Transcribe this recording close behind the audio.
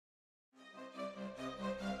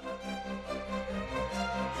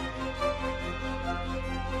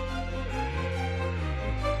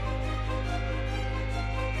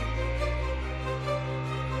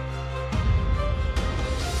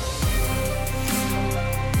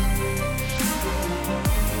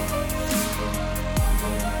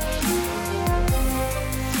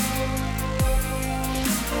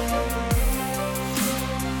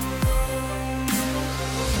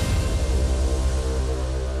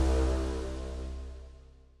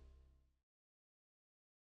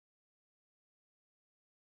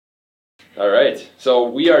All right, so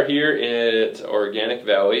we are here at Organic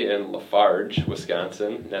Valley in Lafarge,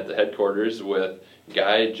 Wisconsin, at the headquarters with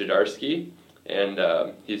Guy Jodarski,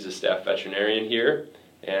 and he's a staff veterinarian here,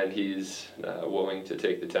 and he's willing to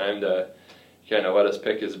take the time to kind of let us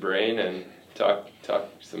pick his brain and talk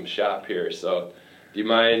some shop here. So, do you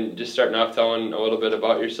mind just starting off telling a little bit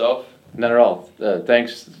about yourself? Not at all.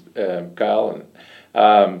 Thanks, Kyle.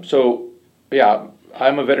 Yeah,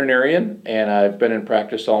 I'm a veterinarian, and I've been in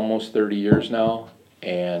practice almost 30 years now.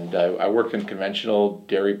 And I worked in conventional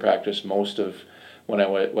dairy practice most of when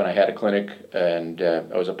I had a clinic, and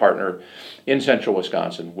I was a partner in central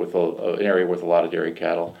Wisconsin with an area with a lot of dairy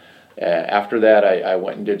cattle. After that, I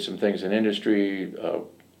went and did some things in industry,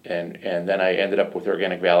 and then I ended up with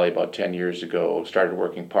Organic Valley about 10 years ago. Started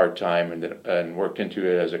working part-time and worked into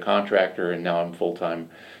it as a contractor, and now I'm full-time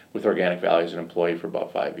with Organic Valley as an employee for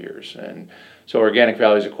about 5 years. And so Organic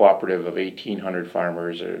Valley is a cooperative of 1,800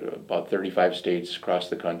 farmers, about 35 states across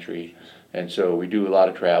the country. And so we do a lot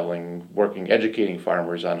of traveling, educating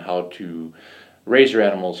farmers on how to raise their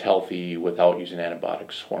animals healthy without using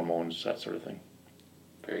antibiotics, hormones, that sort of thing.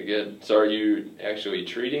 Very good. So are you actually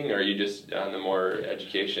treating, or are you just on the more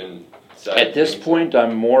education side? At this point,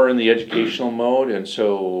 I'm more in the educational mode, and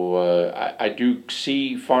so I do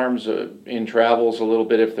see farms in travels a little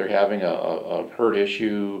bit if they're having a herd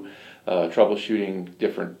issue, troubleshooting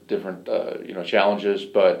different challenges.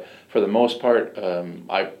 But for the most part,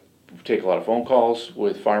 I take a lot of phone calls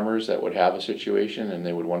with farmers that would have a situation and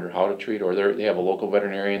they would wonder how to treat, or they have a local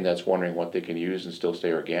veterinarian that's wondering what they can use and still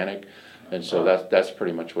stay organic. And so that's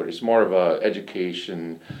pretty much what it's more of a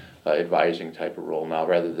education, advising type of role now,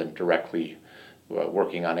 rather than directly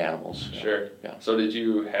working on animals. Sure. Yeah. So did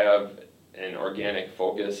you have an organic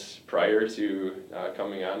focus prior to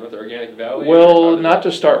coming on with Organic Valley? Well, not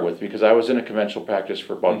to start with, because I was in a conventional practice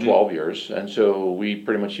for about 12 years, and so we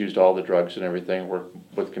pretty much used all the drugs and everything, worked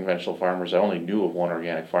with conventional farmers. I only knew of one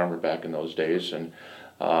organic farmer back in those days,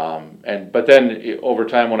 but then over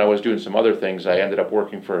time, when I was doing some other things, I ended up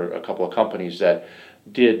working for a couple of companies that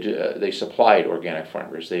they supplied organic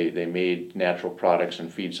farmers. They made natural products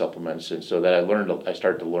and feed supplements, and so that I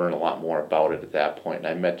started to learn a lot more about it at that point. And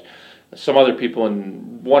I met some other people,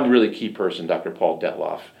 and one really key person, Dr. Paul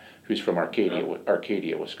Detloff, who's from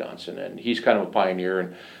Arcadia, Wisconsin, and he's kind of a pioneer,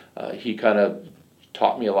 and he kind of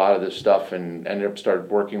taught me a lot of this stuff, and ended up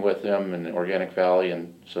started working with him in Organic Valley,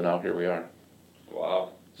 and so now here we are. Wow.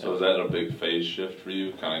 So is that a big phase shift for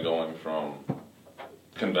you, kind of going from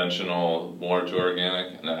conventional more to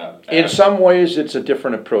organic? In some ways, it's a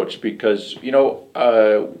different approach because,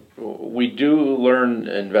 we do learn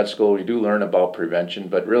in vet school, we do learn about prevention,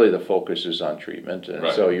 but really the focus is on treatment. And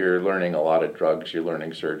right. So you're learning a lot of drugs, you're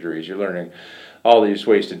learning surgeries, you're learning all these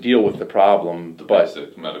ways to deal with the problem. The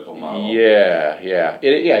basic medical model. Yeah.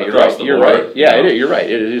 You're right. Yeah, you're right.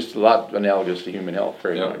 It is a lot analogous to human health,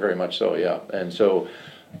 very much so, yeah. And so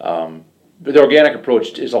the organic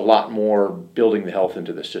approach is a lot more building the health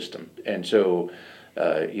into the system. And so,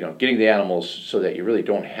 getting the animals so that you really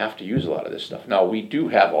don't have to use a lot of this stuff. Now, we do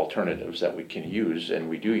have alternatives that we can use, and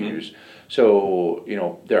we do use. So,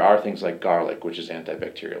 there are things like garlic, which is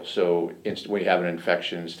antibacterial. So when you have an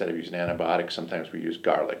infection, instead of using antibiotics, sometimes we use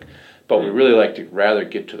garlic. But we really like to rather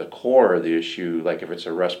get to the core of the issue, like if it's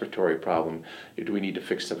a respiratory problem, do we need to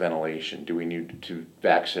fix the ventilation? Do we need to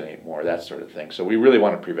vaccinate more? That sort of thing. So we really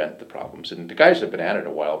want to prevent the problems. And the guys that have been at it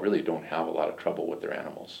a while really don't have a lot of trouble with their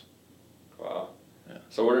animals. Wow.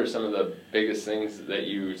 So what are some of the biggest things that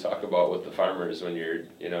you talk about with the farmers when you're,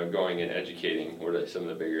 going and educating? What are some of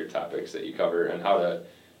the bigger topics that you cover, and how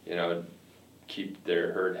to, keep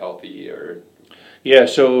their herd healthy? Or yeah,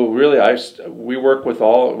 so really we work with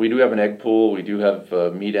we do have an egg pool, we do have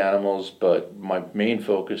meat animals, but my main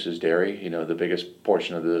focus is dairy. The biggest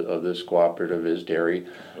portion of this cooperative is dairy,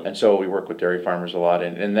 and so we work with dairy farmers a lot,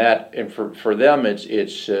 and for them it's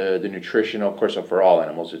the nutrition. Of course, for all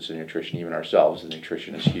animals it's the nutrition. Even ourselves, the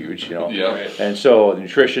nutrition is huge, Yeah. And so the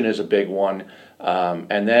nutrition is a big one,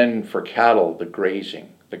 and then for cattle, the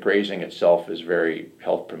grazing. The grazing itself is very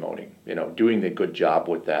health promoting. Doing the good job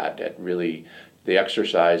with that really. The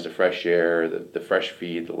exercise, the fresh air, the fresh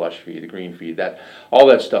feed, the lush feed, the green feed, all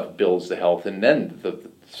that stuff builds the health. And then the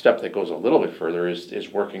step that goes a little bit further is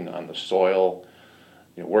working on the soil,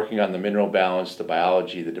 working on the mineral balance, the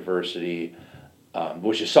biology, the diversity,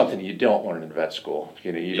 which is something you don't learn in vet school.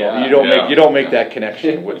 You don't make that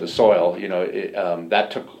connection with the soil. That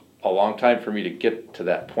took a long time for me to get to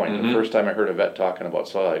that point. The first time I heard a vet talking about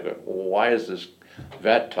soil, I go, well, why is this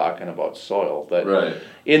vet talking about soil? But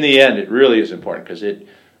in the end, it really is important because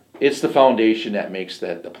it's the foundation that makes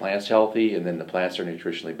the plants healthy, and then the plants are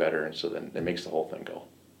nutritionally better, and so then it makes the whole thing go.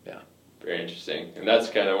 Yeah. Very interesting. And that's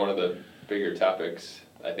kind of one of the bigger topics,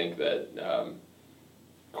 I think, that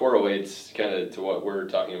correlates kind of to what we're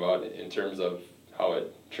talking about in terms of how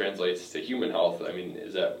it translates to human health. I mean,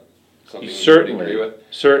 is that something you would agree with?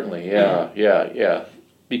 Certainly, yeah.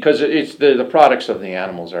 Because it's the products of the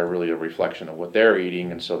animals are really a reflection of what they're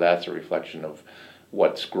eating, and so that's a reflection of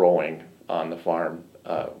what's growing on the farm.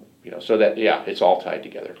 So that, yeah, it's all tied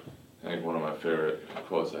together. I think one of my favorite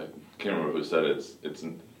quotes, I can't remember who said it, it's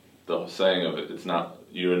the saying of it, it's not,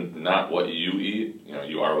 you're not what you eat,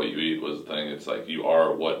 you are what you eat was the thing. It's like you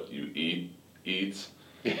are what you eats.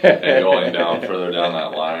 And going down further down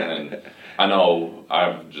that line, and I know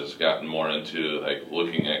I've just gotten more into like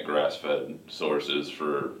looking at grass-fed sources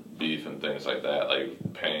for beef and things like that,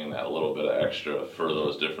 like paying that little bit of extra for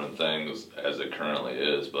those different things as it currently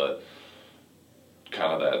is, but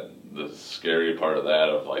kind of the scary part of that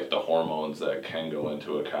of like the hormones that can go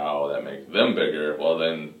into a cow that make them bigger, well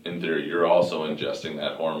then in theory you're also ingesting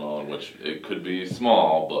that hormone, which it could be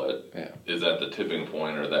small, but is at the tipping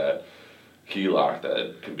point or that key lock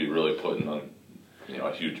that could be really putting on,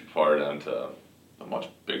 a huge part onto a much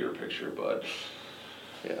bigger picture. But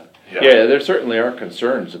yeah, there certainly are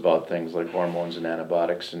concerns about things like hormones and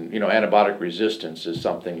antibiotics, and antibiotic resistance is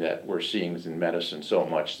something that we're seeing in medicine so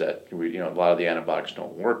much that a lot of the antibiotics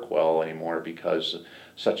don't work well anymore because of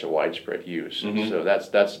such a widespread use. Mm-hmm. So that's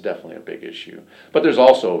definitely a big issue. But there's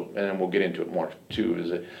also, and we'll get into it more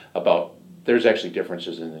too, there's actually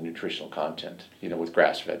differences in the nutritional content. With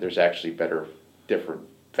grass-fed, there's actually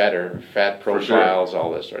different fat profiles,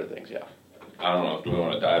 all those sort of things. Yeah. I don't know if we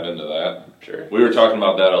want to dive into that. Sure. We were talking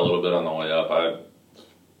about that a little bit on the way up. I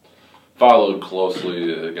followed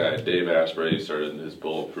closely the guy Dave Asprey. He started his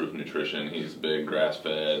Bulletproof Nutrition. He's big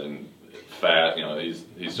grass-fed and fat.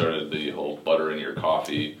 He started the whole butter in your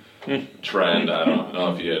coffee trend. I don't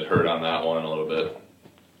know if you had heard on that one a little bit.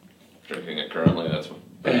 Drinking it currently. That's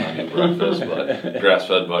been my new breakfast, but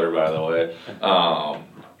grass-fed butter, by the way.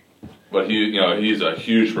 But he's a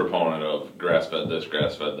huge proponent of grass-fed this,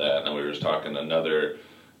 grass-fed that. And then we were just talking to another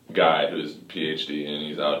guy who's PhD, and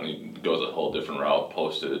he's out and he goes a whole different route.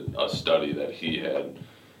 Posted a study that he had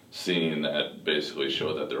seen that basically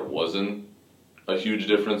showed that there wasn't a huge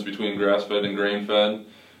difference between grass-fed and grain-fed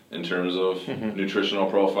in terms of nutritional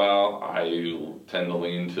profile. I tend to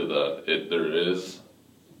lean to there is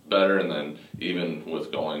better, and then even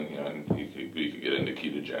with going, and we could get into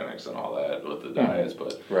ketogenics and all that with the diets,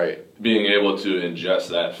 but being able to ingest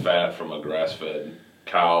that fat from a grass-fed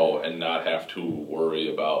cow and not have to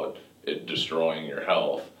worry about it destroying your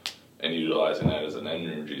health, and utilizing that as an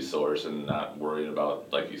energy source and not worrying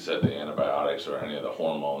about, like you said, the antibiotics or any of the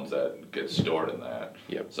hormones that get stored in that.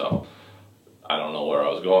 Yep. So I don't know where I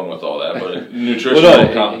was going with all that, but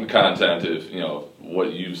nutritional content, if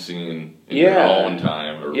what you've seen in your own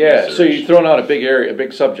time or research. So you've thrown out a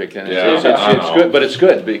big subject, and it's good, but it's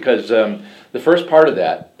good because the first part of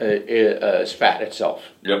that is fat itself.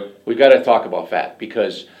 Yep. We've got to talk about fat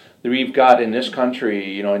because we've got in this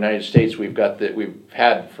country, United States, we've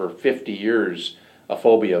had for 50 years a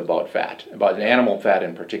phobia about fat, about animal fat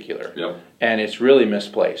in particular. Yep. And it's really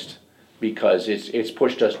misplaced because it's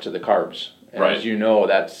pushed us to the carbs. And as you know,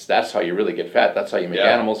 that's how you really get fat. That's how you make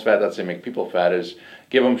animals fat. That's how you make people fat, is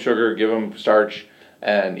give them sugar, give them starch,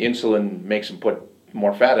 and insulin makes them put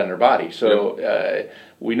more fat in their body. So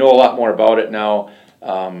we know a lot more about it now.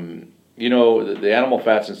 The animal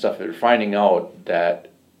fats and stuff, they're finding out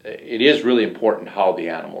that it is really important how the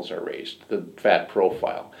animals are raised, the fat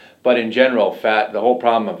profile. But in general, the whole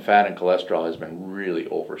problem of fat and cholesterol has been really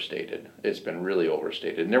overstated. It's been really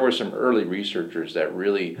overstated. And there were some early researchers that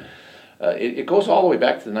really... it goes all the way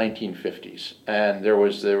back to the 1950s, and there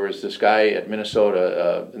was this guy at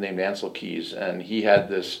Minnesota named Ansel Keys, and he had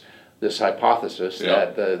this hypothesis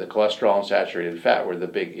that the cholesterol and saturated fat were the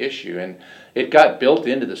big issue, and it got built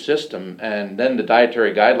into the system. And then the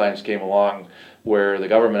dietary guidelines came along, where the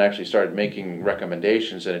government actually started making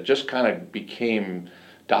recommendations, and it just kind of became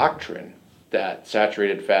doctrine that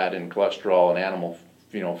saturated fat and cholesterol and animal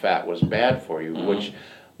fat was bad for you, which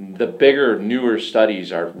the bigger, newer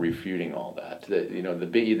studies are refuting all that.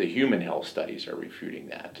 The human health studies are refuting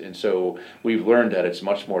that. And so we've learned that it's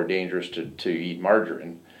much more dangerous to eat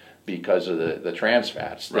margarine because of the trans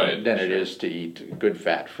fats than it is to eat good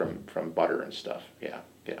fat from butter and stuff. Yeah.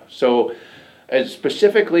 So as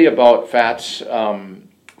specifically about fats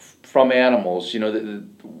from animals, the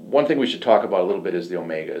one thing we should talk about a little bit is the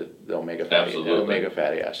omega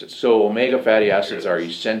fatty acids. So omega fatty acids are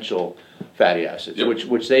essential fatty acids,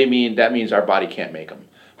 which that means our body can't make them.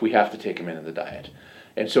 We have to take them into the diet.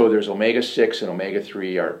 And so there's omega-6 and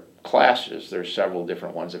omega-3 are classes. There's several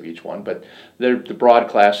different ones of each one, but they're the broad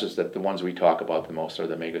classes that the ones we talk about the most are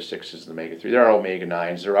the omega-6s and the omega-3. There are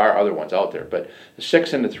omega-9s. There are other ones out there, but the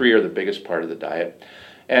 6 and the 3 are the biggest part of the diet.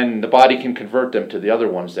 And the body can convert them to the other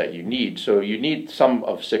ones that you need. So you need some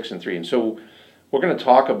of 6 and 3. And so we're going to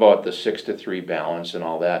talk about the 6 to 3 balance and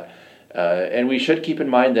all that. And we should keep in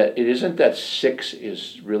mind that it isn't that 6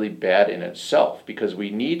 is really bad in itself, because we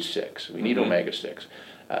need 6. We need omega-6.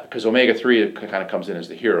 Because omega-3 kind of comes in as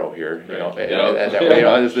the hero here, you know.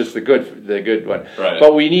 This is the good one. Right.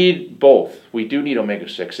 But we need both. We do need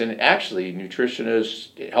omega-6, and actually,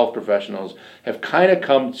 nutritionists, health professionals have kind of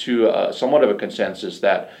come to somewhat of a consensus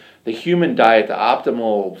that the human diet, the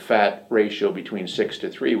optimal fat ratio between 6 to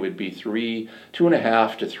 3 would be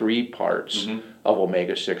 2.5 to 3 parts of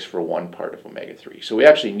omega-6 for 1 part of omega-3. So we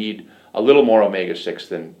actually need a little more omega-6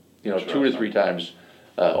 than 2 to 3 times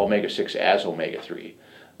omega-6 as omega-3.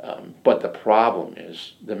 But the problem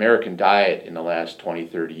is the American diet in the last 20,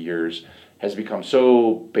 30 years has become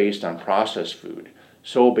so based on processed food,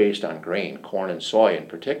 so based on grain, corn and soy in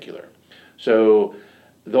particular. So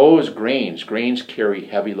those grains carry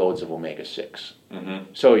heavy loads of omega-6.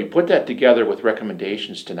 So you put that together with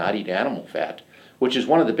recommendations to not eat animal fat, which is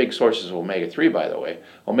one of the big sources of omega-3, by the way.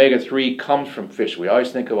 Omega-3 comes from fish. We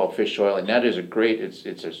always think about fish oil, and that is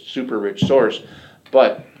it's a super rich source.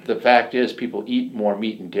 But the fact is, people eat more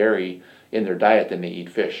meat and dairy in their diet than they eat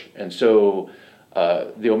fish. And so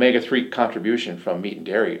the omega-3 contribution from meat and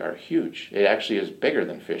dairy are huge. It actually is bigger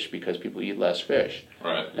than fish because people eat less fish.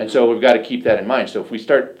 Right. And so we've got to keep that in mind. So if we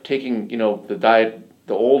start taking, the diet,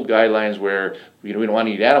 the old guidelines where we don't want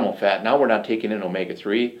to eat animal fat, now we're not taking in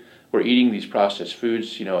omega-3. We're eating these processed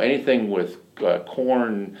foods. Anything with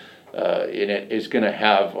corn in it is going to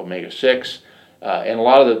have omega-6. And a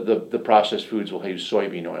lot of the processed foods will use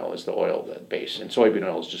soybean oil as the oil base, and soybean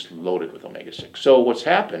oil is just loaded with omega-6. So what's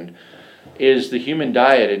happened is the human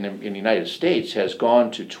diet in the United States has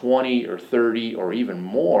gone to 20 or 30 or even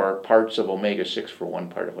more parts of omega-6 for 1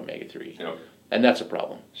 part of omega-3. Yep. And that's a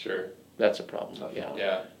problem. Sure. That's a problem.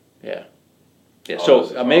 Yeah.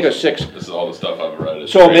 So omega-6. Awesome. This is all the stuff I've read.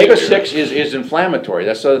 So omega-6 is inflammatory.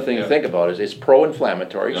 That's the other thing to think about. It's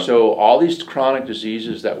pro-inflammatory. Yep. So all these chronic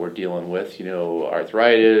diseases that we're dealing with,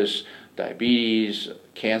 arthritis, diabetes,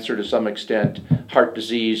 cancer to some extent, heart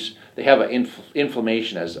disease, they have an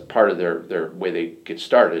inflammation as a part of their way they get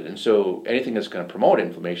started. And so anything that's going to promote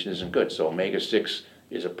inflammation isn't good. So omega-6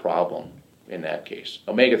 is a problem in that case.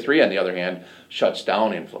 Omega-3, on the other hand, shuts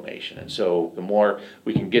down inflammation. And so the more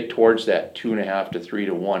we can get towards that 2.5 to 3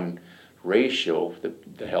 to 1 ratio,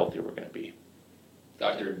 the healthier we're going to be.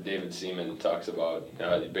 Dr. David Seaman talks about,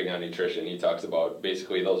 big on nutrition, he talks about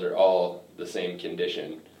basically those are all the same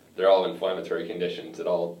condition. They're all inflammatory conditions. It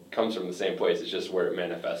all comes from the same place. It's just where it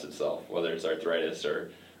manifests itself, whether it's arthritis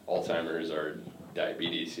or Alzheimer's or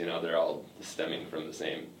diabetes. They're all stemming from the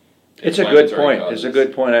same. It's a good point. It's a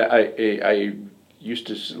good point. I used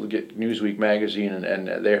to get Newsweek magazine,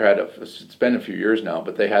 and they had it's been a few years now,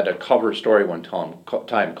 but they had a cover story one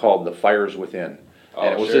time called "The Fires Within,"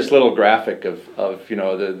 and it was this little graphic of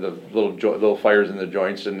the little fires in the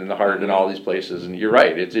joints and in the heart and all these places. And you're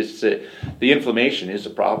right. It's the inflammation is a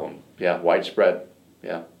problem. Yeah, widespread.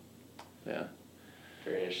 Yeah.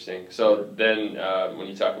 Very interesting. So then, when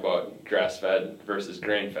you talk about grass-fed versus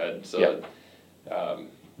grain-fed,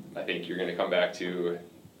 I think you're going to come back to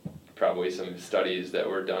probably some studies that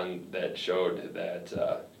were done that showed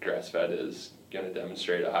that grass-fed is going to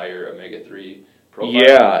demonstrate a higher omega-3 profile.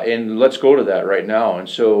 Yeah, and let's go to that right now. And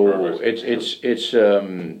so Perfect.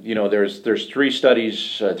 there's 3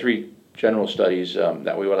 studies, 3 general studies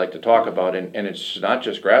that we would like to talk about, and it's not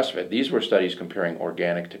just grass-fed. These were studies comparing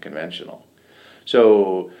organic to conventional.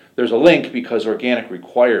 So there's a link because organic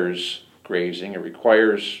requires grazing, it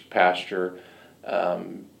requires pasture.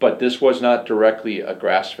 But this was not directly a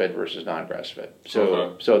grass-fed versus non-grass-fed.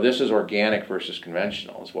 So this is organic versus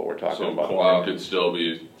conventional is what we're talking about. So corn could still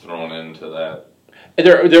be thrown into that.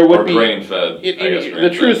 There would be grain-fed. The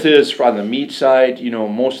truth is, on the meat side,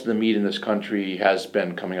 most of the meat in this country has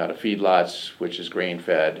been coming out of feedlots, which is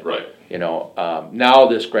grain-fed. Right. Now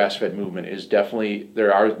this grass-fed movement is definitely,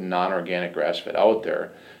 there are non-organic grass-fed out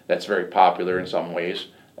there. That's very popular in some ways.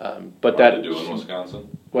 But hard to do in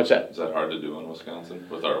Wisconsin? What's that? Is that hard to do in Wisconsin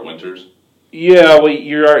with our winters? Yeah, well,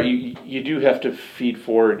 you do have to feed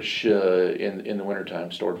forage in the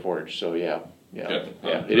wintertime, stored forage. So yeah.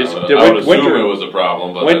 It is. I would assume it was a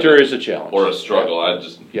problem, but winter is a challenge or a struggle. Yeah. I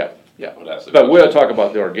just would ask. But we'll talk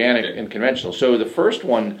about the organic and conventional. So the first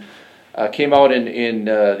one came out at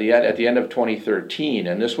the end of 2013,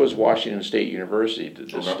 and this was Washington State University did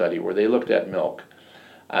this study where they looked at milk.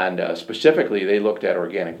 And specifically, they looked at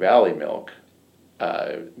Organic Valley milk.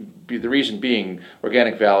 The reason being,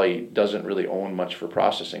 Organic Valley doesn't really own much for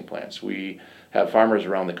processing plants. We have farmers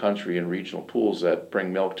around the country in regional pools that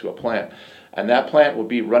bring milk to a plant. And that plant would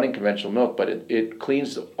be running conventional milk, but it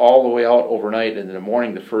cleans all the way out overnight, and in the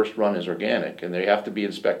morning the first run is organic, and they have to be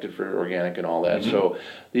inspected for organic and all that. So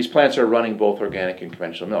these plants are running both organic and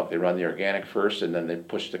conventional milk. They run the organic first, and then they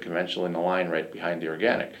push the conventional in the line right behind the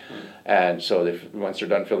organic. And so once they're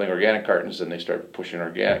done filling organic cartons, then they start pushing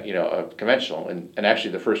organic, conventional. And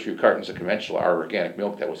actually the first few cartons of conventional are organic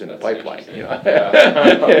milk that was in the pipeline. Yeah.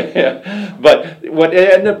 But what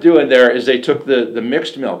they ended up doing there is they took the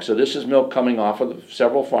mixed milk. So this is milk coming off of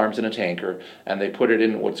several farms in a tanker, and they put it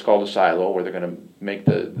in what's called a silo where they're going to make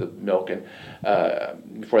the milk and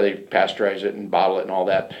before they pasteurize it and bottle it and all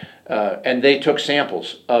that. And they took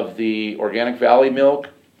samples of the Organic Valley milk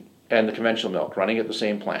and the conventional milk running at the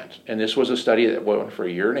same plant. And this was a study that went for a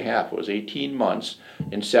year and a half. It was 18 months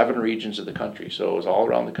in 7 regions of the country, so it was all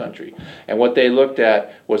around the country. And what they looked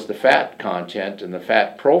at was the fat content and the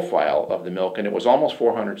fat profile of the milk, and it was almost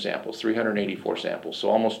 400 samples, 384 samples, so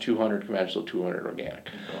almost 200 conventional, 200 organic.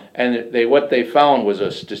 And what they found was a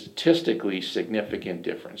statistically significant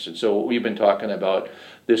difference. And so we've been talking about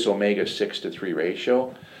this omega 6:3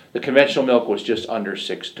 ratio. The conventional milk was just under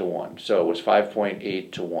 6:1, so it was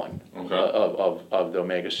 5.8 to 1 of the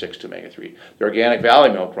omega 6 to omega 3. The Organic Valley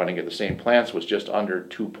milk running at the same plants was just under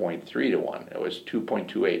 2.3 to 1. It was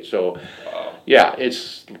 2.28. So, yeah,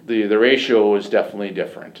 it's the ratio is definitely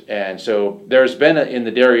different. And so there's been in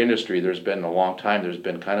the dairy industry, there's been a long time. There's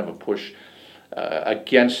been kind of a push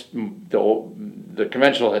against the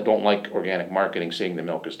conventional that don't like organic marketing, saying the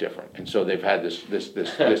milk is different, and so they've had this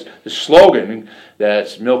slogan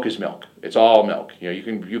that's milk is milk. It's all milk.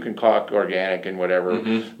 You can call it organic and whatever,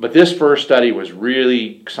 but this first study was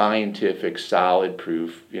really scientific, solid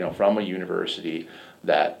proof, from a university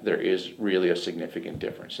that there is really a significant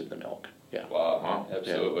difference in the milk. Yeah. Wow.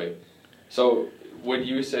 Absolutely. Yeah. So would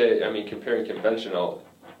you say, comparing conventional,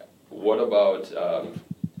 what about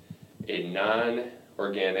a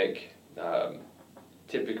non-organic,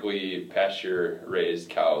 typically pasture-raised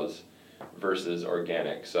cows versus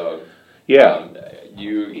organic? So and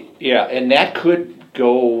that could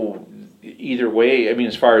go either way.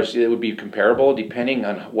 As far as it would be comparable, depending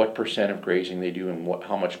on what percent of grazing they do and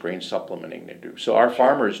how much grain supplementing they do. So our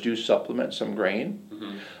farmers do supplement some grain,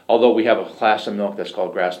 although we have a class of milk that's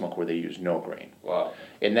called grass milk where they use no grain. Wow.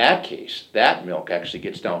 In that case, that milk actually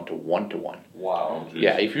gets down to 1:1. Wow.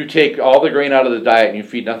 Yeah, if you take all the grain out of the diet and you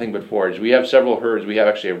feed nothing but forage, we have several herds. We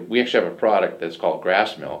actually have a product that's called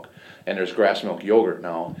grass milk, and there's grass milk yogurt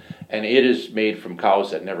now, and it is made from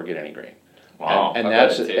cows that never get any grain. Wow. And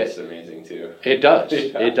it tastes amazing too. It does.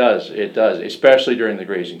 It does. Especially during the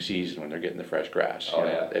grazing season when they're getting the fresh grass.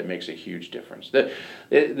 It makes a huge difference. The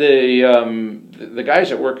guys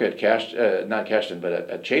that work at not Cashton, but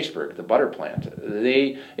at Chaseburg, the butter plant,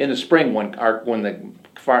 they in the spring when the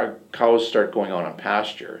cows start going on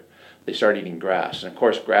pasture, they start eating grass, and of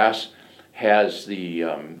course grass has the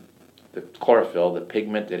chlorophyll, the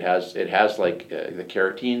pigment. It has like the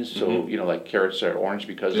carotenes. So like carrots are orange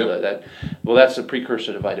because of that. Well, that's a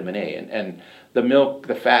precursor to vitamin A, and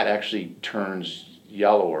the fat actually turns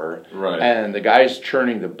yellower. Right. And the guys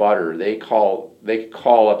churning the butter, they call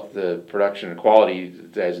up the production and quality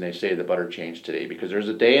as they say the butter changed today, because there's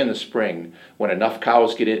a day in the spring when enough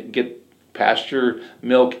cows get pasture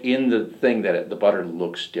milk in the thing that the butter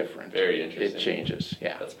looks different. Very interesting. It changes.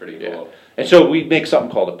 Yeah. That's pretty cool. And so we make something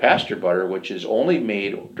called a pasture butter, which is only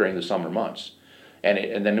made during the summer months.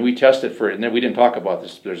 And then we test it and then we didn't talk about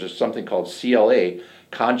this, there's something called CLA,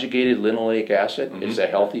 conjugated linoleic acid. It's a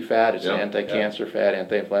healthy fat, it's an anti-cancer fat,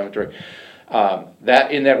 anti-inflammatory.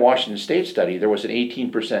 That in that Washington State study, there was an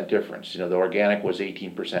 18% difference. The organic was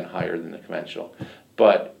 18% higher than the conventional.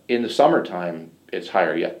 But in the summertime, it's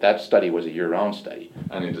higher yet. That study was a year-round study.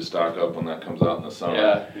 I need to stock up when that comes out in the summer.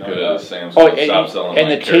 Yeah, because Sam's going to stop selling and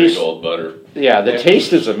like the taste, Kerrygold butter. Yeah, the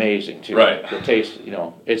taste is amazing too. Right. The taste,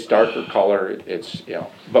 it's darker color. It's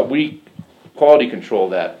but we quality control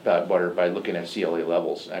that butter by looking at CLA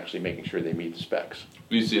levels, actually making sure they meet the specs.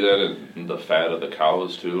 Do you see that in the fat of the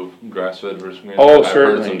cows too, grass-fed versus organic? Oh,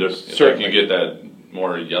 certainly. Like you get that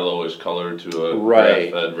more yellowish color to a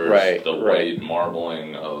grass-fed versus the white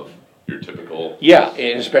marbling of your typical. Yeah,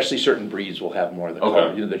 and especially certain breeds will have more of the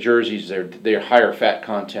color. The Jerseys, they're higher fat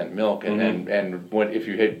content milk, and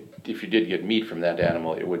if you did get meat from that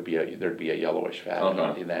animal, it would be there'd be a yellowish fat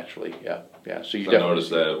naturally. Yeah. So you I noticed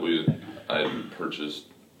that I purchased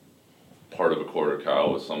part of a quarter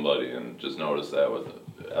cow with somebody, and just noticed that with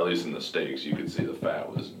at least in the steaks, you could see the fat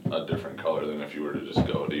was a different color than if you were to just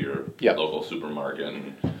go to your Yep. local supermarket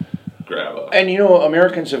and grab a. And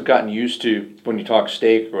Americans have gotten used to, when you talk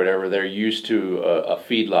steak or whatever, they're used to a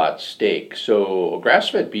feedlot steak. So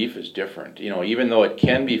grass-fed beef is different. Even though it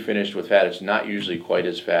can be finished with fat, it's not usually quite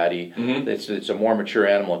as fatty. Mm-hmm. It's a more mature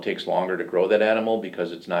animal. It takes longer to grow that animal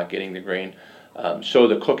because it's not getting the grain. So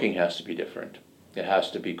the cooking has to be different. It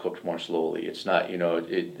has to be cooked more slowly. It's not,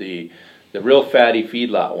 the real fatty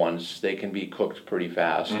feedlot ones, they can be cooked pretty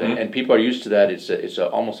fast, Mm-hmm. and people are used to that. It's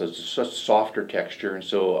almost a softer texture, and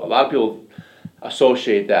so a lot of people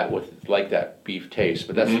associate that with like that beef taste,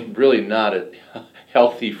 but that's really not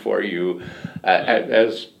healthy for you,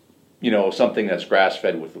 as something that's grass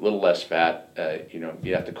fed with a little less fat.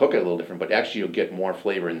 You have to cook it a little different, but actually you'll get more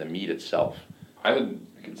flavor in the meat itself.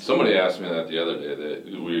 Somebody asked me that the other day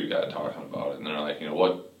that we got talking about it, and they're like,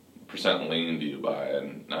 what percent lean do you buy?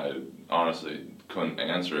 And I honestly couldn't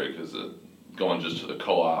answer it because going just to the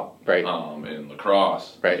co-op Right. In La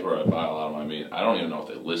Crosse, Right. is where I buy a lot of my meat. I don't even know if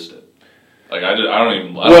they list it. Like I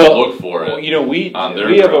don't look for it. We on their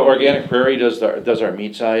have ground. Organic Prairie does our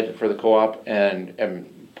meat side for the co-op, and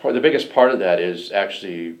the biggest part of that is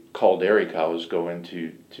actually cull dairy cows go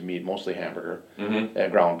into meat, mostly hamburger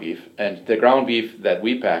and ground beef, and the ground beef that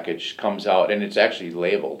we package comes out and it's actually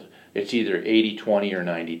labeled. It's either 80-20 or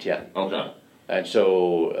 90-10. Okay. And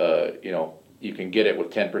so, you can get it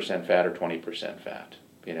with 10% fat or 20% fat,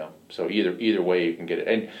 So either way you can get it.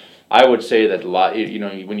 And I would say that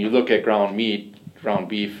when you look at ground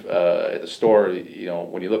beef at the store,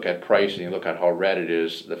 when you look at price and you look at how red it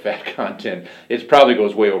is, the fat content, it probably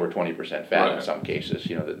goes way over 20% fat Right. in some cases,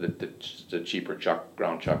 the cheaper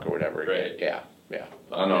ground chuck or whatever. Right. Yeah.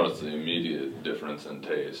 I noticed the immediate difference in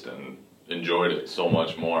taste and enjoyed it so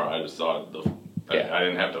much more. I just thought I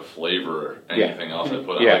didn't have to flavor anything else I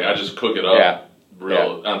put on. Yeah. Like I just cook it up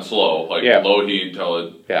on slow, low heat till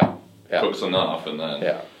it cooks enough, and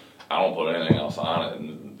then I don't put anything else on it,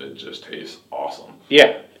 and it just tastes awesome.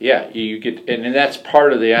 Yeah, you get, and that's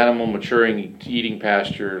part of the animal maturing, eating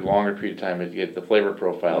pasture, longer period of time. You get the flavor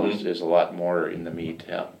profile is a lot more in the meat.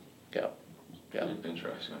 Yeah.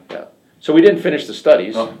 Interesting. Yeah. So we didn't finish the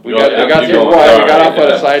studies. We got off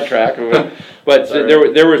on a sidetrack. But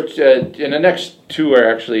there were and the next two are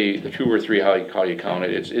actually the 2 or 3 how you count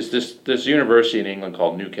it. It's this university in England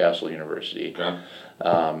called Newcastle University,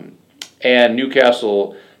 and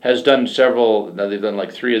Newcastle has done several. Now they've done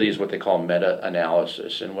like 3 of these what they call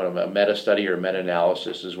meta-analysis, and what a meta-study or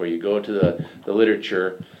meta-analysis is where you go to the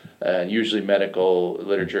literature, usually medical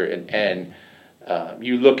literature, and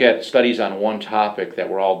you look at studies on one topic that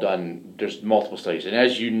were all done. There's multiple studies, and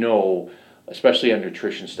as you know, especially on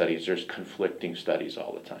nutrition studies, there's conflicting studies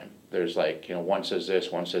all the time. There's one says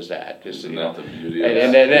this, one says that. Isn't that the beauty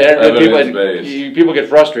and people get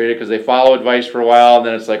frustrated because they follow advice for a while, and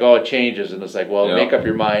then it's like, oh, it changes, and it's like, well, make up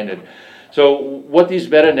your mind. And so what these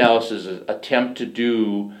meta-analyses attempt to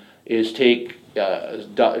do is take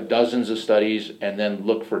dozens of studies and then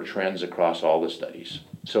look for trends across all the studies.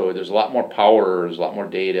 So there's a lot more power, there's a lot more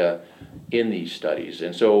data in these studies.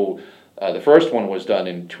 And so the first one was done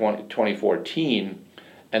in 2014,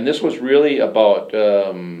 and this was really about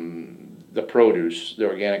the produce, the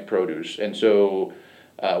organic produce. And so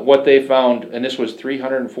what they found, and this was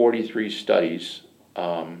 343 studies,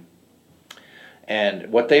 and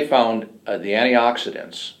what they found, the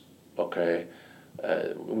antioxidants,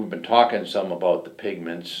 we've been talking some about the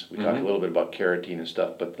pigments. We talked a little bit about carotene and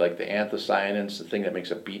stuff, but like the anthocyanins, the thing that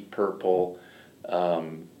makes a beet purple,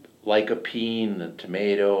 lycopene, the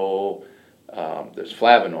tomato, there's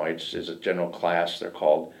flavonoids is a general class they're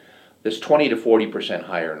called. There's 20 to 40%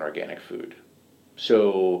 higher in organic food.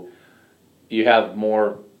 So you have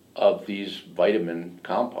more of these vitamin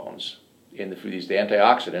compounds in the food, these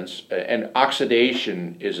antioxidants, and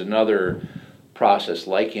oxidation is another process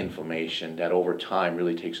like inflammation that over time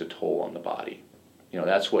really takes a toll on the body.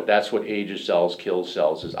 That's what ages cells, kills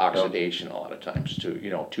cells, is oxidation a lot of times too.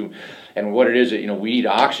 And what it is, we need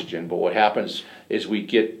oxygen, but what happens is we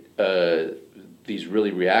get these really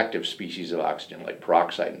reactive species of oxygen like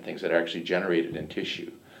peroxide and things that are actually generated in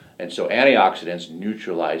tissue. And so antioxidants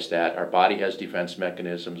neutralize that. Our body has defense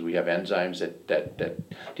mechanisms. We have enzymes that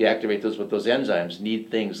deactivate those, but those enzymes need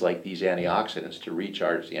things like these antioxidants to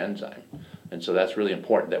recharge the enzyme. And so that's really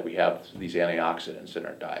important that we have these antioxidants in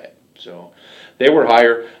our diet. So they were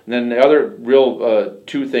higher. And then the other real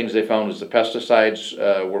 2 things they found was the pesticides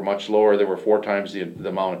were much lower. There were 4 times the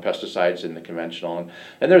amount of pesticides in the conventional.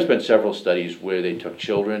 And there's been several studies where they took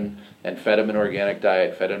children and fed them an organic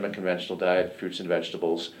diet, fed them a conventional diet, fruits and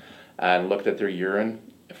vegetables, and looked at their urine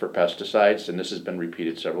for pesticides. And this has been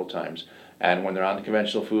repeated several times. And when they're on the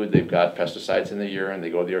conventional food, they've got pesticides in the urine. They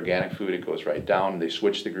go to the organic food, it goes right down. They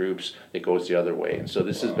switch the groups, it goes the other way. And so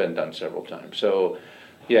this has been done several times. So,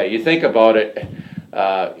 yeah, you think about it,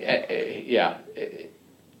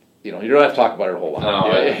 you know, you don't have to talk about it a whole lot.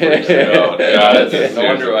 No, it freaks me out. Yeah, it's No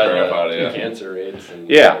wonder why crap out of the you. cancer rates and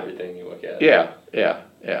Yeah. everything you look at. Yeah.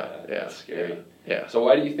 That's scary. Yeah. So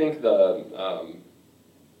why do you think the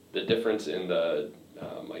difference in the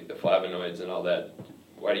like the flavonoids and all that?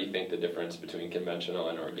 Why do you think the difference between conventional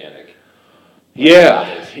and organic? Yeah,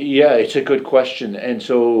 it's a good question. And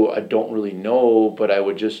so I don't really know, but I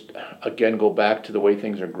would just, again, go back to the way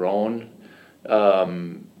things are grown.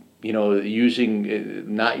 You know,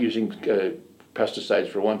 not using pesticides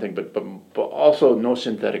for one thing, but also no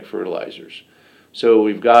synthetic fertilizers. So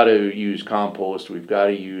we've got to use compost, we've got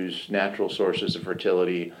to use natural sources of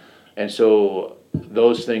fertility. And so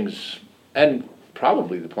those things, and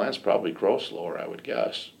probably the plants probably grow slower, I would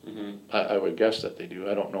guess. Mm-hmm. I would guess that they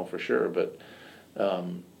do. I don't know for sure, but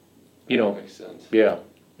you know, that makes sense. yeah.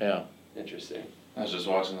 Interesting. I was just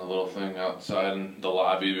watching the little thing outside in the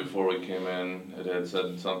lobby before we came in. It had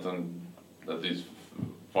said something that these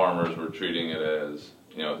farmers were treating it as,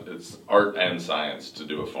 you know, it's art and science to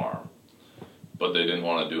do a farm, but they didn't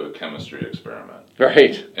want to do a chemistry experiment.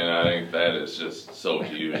 Right. And I think that is just so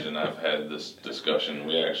huge. And I've had this discussion.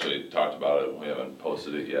 We actually talked about it. We haven't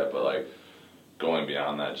posted it yet, but like going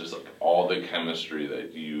beyond that, just like all the chemistry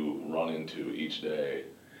that you run into each day.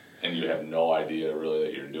 And you have no idea really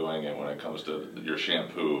that you're doing it when it comes to your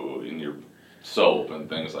shampoo and your soap and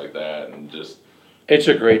things like that. And just It's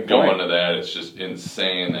a great going point. to that, it's just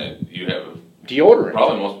insane that you have Deodorant.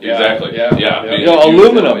 probably most Yeah, exactly yeah. You know,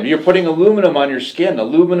 aluminum. You're putting aluminum on your skin.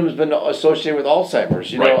 Aluminum's been associated with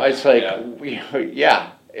Alzheimer's. You know, Right. it's like,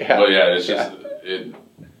 Yeah. But yeah, it's just it.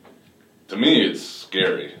 To me, it's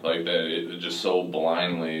scary. Like that, it just so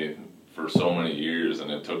blindly for so many years,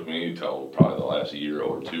 and it took me till probably the last year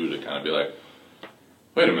or two to kind of be like,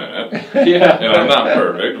 wait a minute. Yeah. And I'm not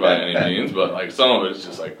perfect by any means, but like some of it's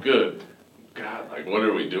just like, good God, like what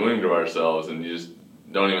are we doing to ourselves? And you just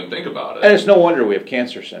don't even think about it. And it's no wonder we have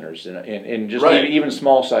cancer centers in just Right. even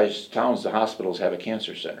small sized towns. The hospitals have a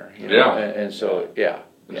cancer center. You know? Yeah. And so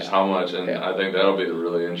Just how much, and Yeah. I think that'll be a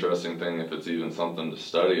really interesting thing if it's even something to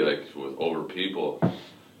study, like with over people.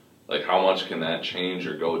 Like how much can that change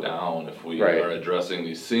or go down if we Right. are addressing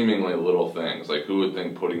these seemingly little things? Like who would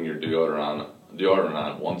think putting your deodorant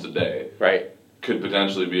on once a day Right. could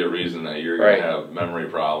potentially be a reason that you're Right. going to have memory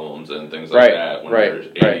problems and things Right. like that when Right. you're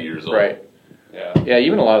 80 Right. years old. Right. Yeah. Yeah,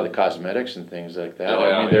 even a lot of the cosmetics and things like that. Oh, I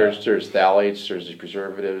yeah, mean, yeah. there's phthalates, there's the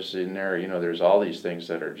preservatives in there. You know, there's all these things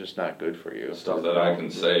that are just not good for you. Stuff that I can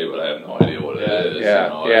say, but I have no idea what it Yeah. is. Yeah. You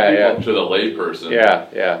know, Yeah, people, yeah. to the layperson.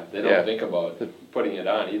 Yeah. They don't think about putting it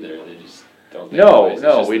on either. They just don't think No, twice. It's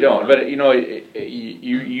just we the don't. norm. But you know,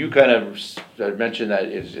 you kind of mentioned that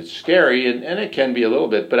it's scary, and it can be a little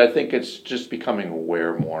bit. But I think it's just becoming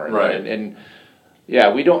aware more. Right. And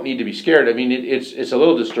yeah, we don't need to be scared. I mean, it's a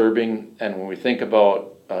little disturbing, and when we think about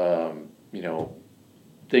you know,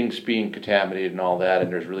 things being contaminated and all that,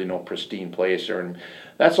 and there's really no pristine place, and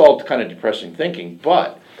that's all kind of depressing thinking.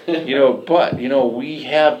 But you know, we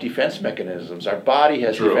have defense mechanisms. Our body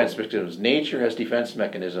has True. defense mechanisms. Nature has defense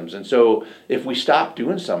mechanisms, and so if we stop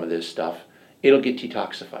doing some of this stuff, it'll get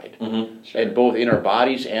detoxified, Mm-hmm. and both in our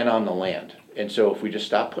bodies and on the land. And so if we just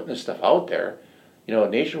stop putting this stuff out there, you know,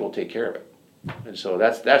 nature will take care of it. And so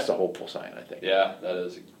that's the hopeful sign, I think. Yeah, that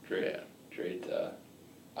is a great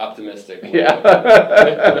optimistic.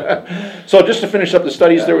 Yeah. So just to finish up the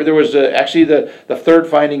studies, there was actually the third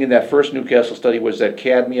finding in that first Newcastle study was that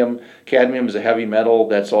cadmium is a heavy metal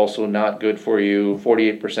that's also not good for you.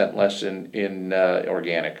 48% less in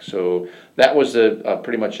organic. So that was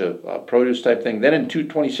pretty much a produce type thing. Then in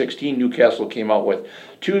 2016, Newcastle came out with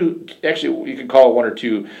two. Actually, you could call it one or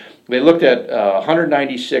two. They looked at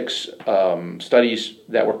 196 studies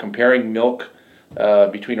that were comparing milk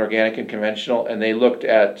between organic and conventional, and they looked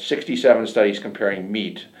at 67 studies comparing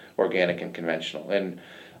meat, organic and conventional. And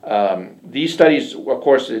these studies, of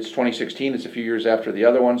course, it's 2016, it's a few years after the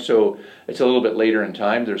other one, so it's a little bit later in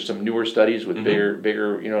time. There's some newer studies with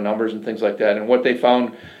bigger numbers and things like that. And what they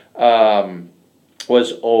found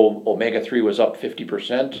was omega-3 was up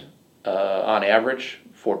 50% on average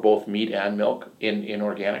for both meat and milk in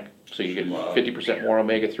organic. So you get 50% more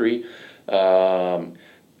omega-3.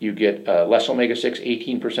 You get less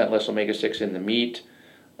omega-6, 18% less omega-6 in the meat.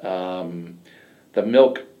 The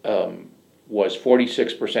milk was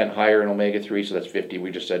 46% higher in omega-3, so that's 50.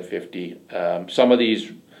 We just said 50. Some of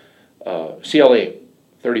these, CLA,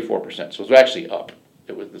 34%, so it was actually up.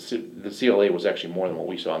 It was the CLA was actually more than what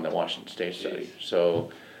we saw in the Washington State study. So,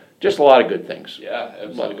 Just a lot of good things. Yeah,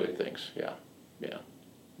 absolutely. A lot of good things. Yeah.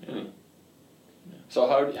 So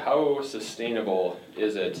how sustainable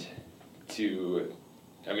is it to?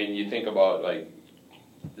 I mean, you think about like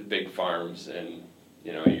the big farms and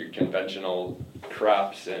your conventional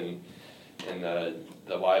crops and the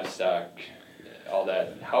livestock, all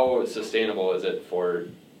that. How sustainable is it for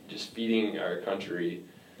just feeding our country,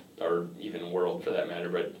 or even world for that matter,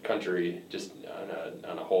 but country just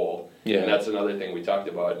on a whole? Yeah. And that's another thing we talked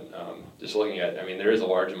about. Just looking at, I mean, there is a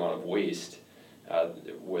large amount of waste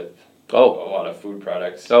with a lot of food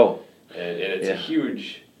products. And it's a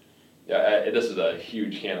huge. Yeah, this is a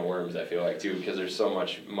huge can of worms, I feel like, too, because there's so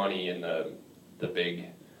much money in the big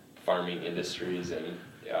farming industries and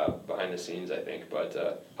behind the scenes, I think.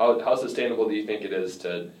 But how sustainable do you think it is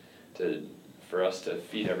for us to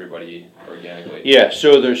feed everybody organically? Yeah,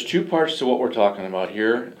 so there's two parts to what we're talking about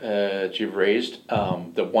here that you've raised.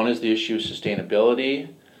 The one is the issue of sustainability,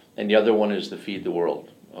 and the other one is the feed the world.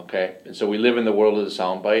 Okay, and so we live in the world of the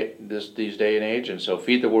soundbite these day and age, and so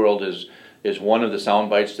feed the world is one of the sound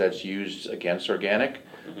bites that's used against organic.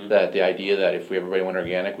 Mm-hmm. That the idea that if everybody went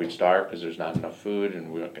organic, we'd starve because there's not enough food,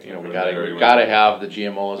 and we gotta have the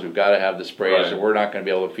GMOs, we've got to have the sprays, right. Or we're not going to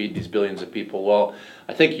be able to feed these billions of people. Well,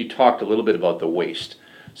 I think you talked a little bit about the waste,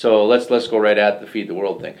 so let's go right at the feed the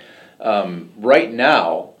world thing. Right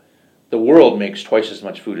now, the world makes twice as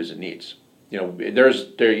much food as it needs. We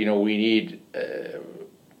need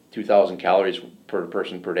 2,000 calories per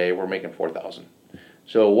person per day. We're making 4,000.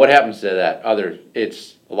 So what happens to that? A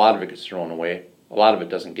lot of it gets thrown away. A lot of it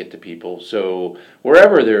doesn't get to people. So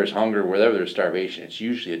wherever there's hunger, wherever there's starvation, it's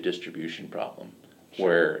usually a distribution problem.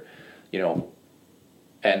 Where,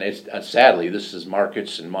 and it's sadly, this is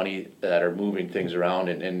markets and money that are moving things around.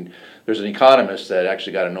 And there's an economist that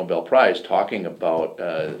actually got a Nobel Prize talking about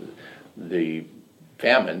the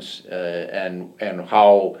famines and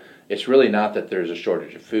how it's really not that there's a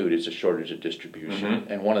shortage of food, it's a shortage of distribution.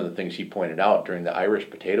 Mm-hmm. And one of the things he pointed out during the Irish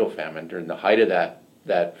potato famine, during the height of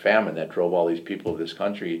that famine that drove all these people to this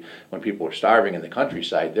country, when people were starving in the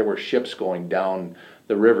countryside, there were ships going down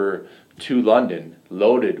the river to London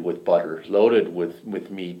loaded with butter, loaded with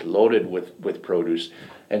meat, loaded with produce.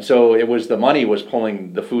 And so the money was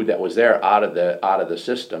pulling the food that was there out of the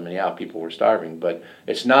system, and yeah, people were starving, but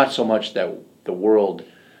it's not so much that the world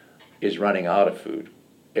is running out of food.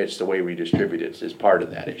 It's the way we distribute it is part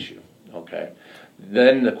of that issue, okay?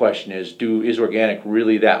 Then the question is organic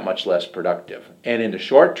really that much less productive? And in the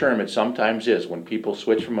short term, it sometimes is. When people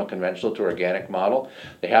switch from a conventional to organic model,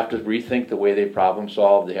 they have to rethink the way they problem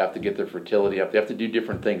solve. They have to get their fertility up. They have to do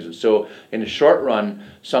different things. And so in the short run,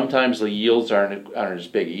 sometimes the yields aren't as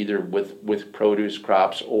big, either with produce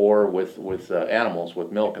crops or with animals,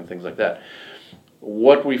 with milk and things like that.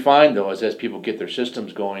 What we find, though, is as people get their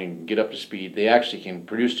systems going, get up to speed, they actually can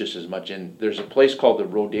produce just as much. And there's a place called the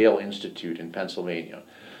Rodale Institute in Pennsylvania.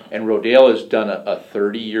 And Rodale has done a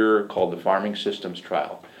 30-year called the Farming Systems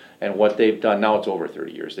Trial. And what they've done, now it's over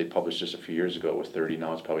 30 years. They published this a few years ago. It was 30,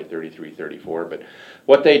 now it's probably 33, 34.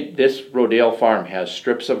 But this Rodale farm has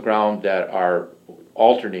strips of ground that are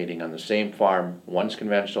alternating on the same farm. One's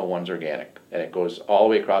conventional, one's organic. And it goes all the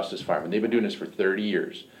way across this farm. And they've been doing this for 30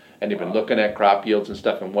 years. And they've been looking at crop yields and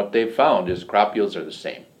stuff, and what they've found is crop yields are the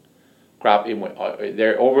same.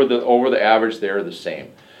 They're over the average. They're the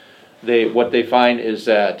same. What they find is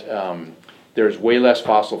that there's way less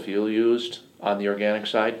fossil fuel used on the organic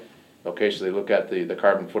side. Okay, so they look at the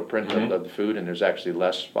carbon footprint mm-hmm. of the food, and there's actually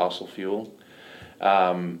less fossil fuel.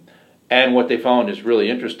 And what they found is really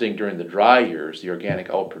interesting. During the dry years, the organic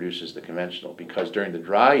outproduces the conventional, because during the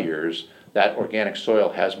dry years, that organic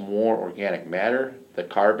soil has more organic matter. The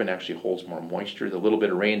carbon actually holds more moisture. The little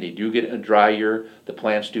bit of rain they do get in a dry year, the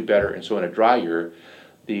plants do better. And so in a dry year,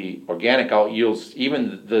 the organic out yields,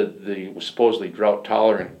 even the supposedly drought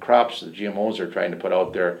tolerant crops the GMOs are trying to put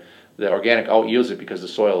out there, the organic out yields it because the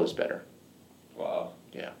soil is better. Wow.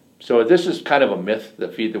 Yeah. So this is kind of a myth, the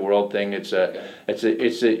feed the world thing. It's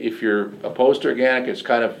if you're opposed to organic, it's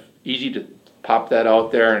kind of easy to pop that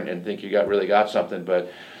out there and think you really got something. But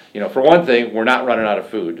for one thing, we're not running out of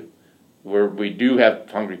food. We do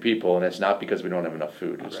have hungry people, and it's not because we don't have enough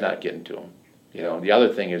food. It's not getting to them. The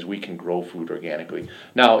other thing is we can grow food organically.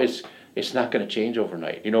 Now it's not going to change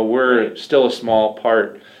overnight. We're still a small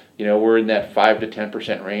part. We're in that 5 to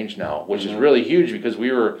 10% range now, which is really huge, because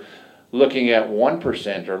we were looking at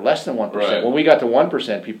 1% or less than 1%. Right. When we got to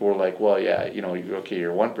 1%, people were like, well, yeah, okay,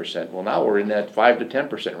 you're 1%. Well, now we're in that 5 to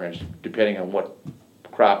 10% range, depending on what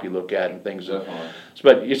crop you look at and things. Definitely.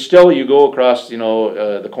 But it's still, you go across,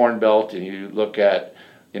 the Corn Belt, and you look at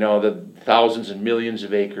you know, the thousands and millions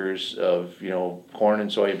of acres of, you know, corn and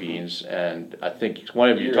soybeans. And I think one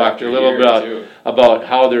of you Year talked after a little year, bit about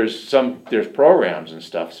how there's programs and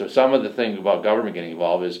stuff. So some of the thing about government getting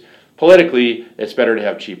involved is politically it's better to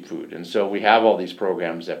have cheap food. And so we have all these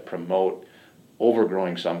programs that promote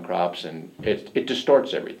overgrowing some crops, and it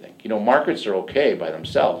distorts everything. You know, markets are okay by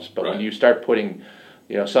themselves, but when Right. you start putting,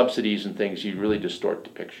 you know, subsidies and things, you really distort the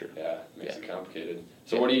picture. Yeah, makes it complicated.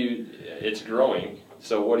 So Yeah. it's growing,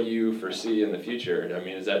 so what do you foresee in the future? I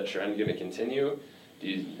mean, is that trend gonna continue?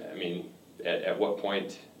 I mean, at what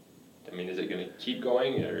point, I mean, is it gonna keep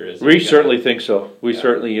going, or is it We gonna- certainly think so. We Yeah.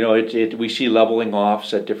 certainly, you know, we see leveling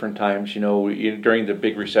offs at different times. You know, during the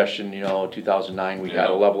big recession, you know, 2009, we got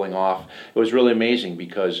a Yeah. leveling off. It was really amazing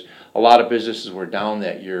because a lot of businesses were down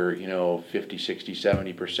that year, you know, 50, 60,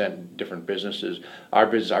 70% different businesses.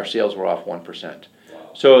 Our sales were off 1%. Wow.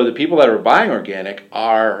 So the people that are buying organic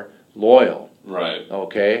are loyal, Right.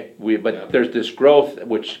 okay? But Yeah. there's this growth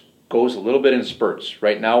which goes a little bit in spurts.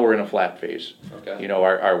 Right now we're in a flat phase. Okay. You know,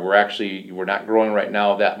 we're not growing right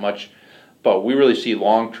now that much, but we really see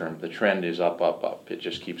long term the trend is up, up, up. It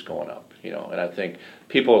just keeps going up. You know, and I think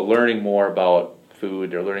people are learning more about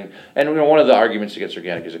food. They're learning, and you know, one of the arguments against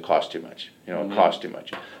organic is it costs too much. You know, it costs too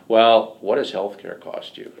much. Well, what does healthcare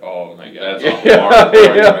cost you? Oh my God. That's a hard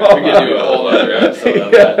argument. We could do a whole other episode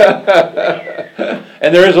on that.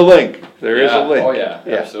 And there is a link. There is a Yeah. link. Oh yeah,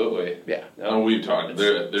 Yeah. absolutely. Yeah. And we've talked,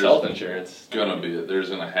 there's health insurance. there's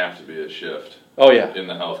gonna have to be a shift Oh yeah. in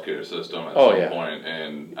the healthcare system at Oh, some yeah. point.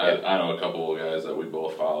 And Yeah. I know a couple of guys that we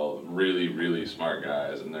both follow, really, really smart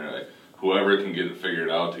guys, and they're like, whoever can get it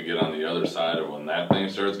figured out to get on the other side of when that thing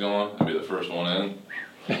starts going, and be the first one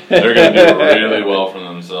in, they're gonna do really well for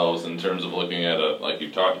themselves in terms of looking at like you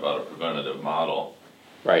talked about, a preventative model.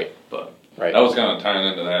 Right. But Right. that was kind of tying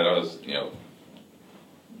into that. I was, you know,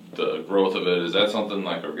 the growth of it. Is that something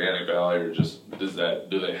like Organic Valley, or just do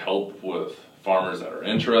they help with farmers that are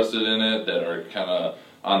interested in it, that are kind of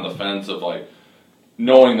on the fence of like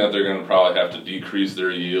knowing that they're going to probably have to decrease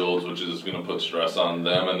their yields, which is going to put stress on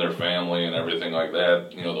them and their family and everything like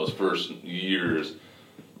that. You know, those first years.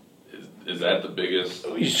 Is that the biggest?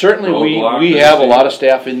 Certainly, roadblock we that have a you lot of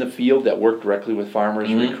staff in the field that work directly with farmers,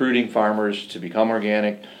 Mhm. recruiting farmers to become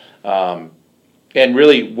organic. And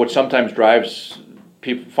really, what sometimes drives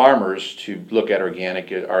farmers to look at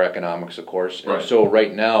organic are economics, of course. Right. And so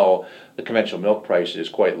right now, the conventional milk price is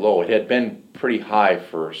quite low. It had been pretty high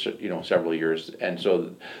for several years, and so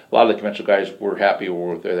a lot of the conventional guys were happy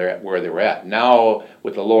where they were at. Now,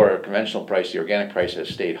 with the lower conventional price, the organic price has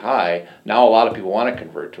stayed high. Now, a lot of people want to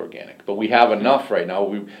convert to organic, but we have enough right now.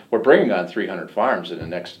 We're bringing on 300 farms in the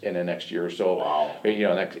next year or so. Wow. You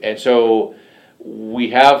know, and so we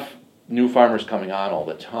have new farmers coming on all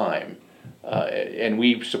the time. And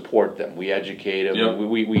we support them. We educate them. Yep.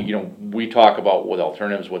 We talk about what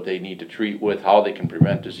alternatives, what they need to treat with, how they can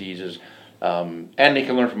prevent diseases, and they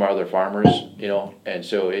can learn from our other farmers. You know, and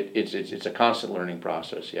so it's a constant learning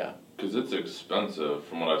process. Yeah. Because it's expensive,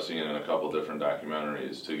 from what I've seen in a couple different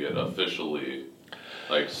documentaries, to get officially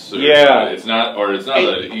like certified. Yeah. It's not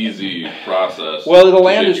an easy process. Well, the to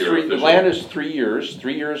land get is your three. The official- land is 3 years.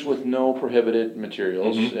 3 years with no prohibited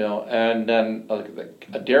materials. Mhm. You know, and then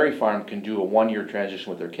a dairy farm can do a 1-year transition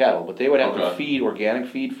with their cattle, but they would have to Okay. feed organic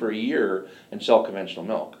feed for a year and sell conventional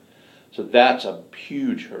milk. So that's a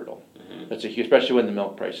huge hurdle. That's especially when the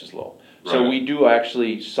milk price is low. So Right. we do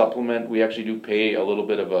actually supplement. We actually do pay a little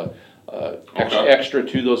bit of a Okay. extra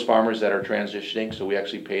to those farmers that are transitioning. So we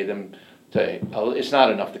actually pay them. It's not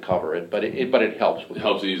enough to cover it, but it helps. It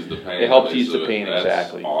helps ease the pain. It helps at least, ease the so pain, that's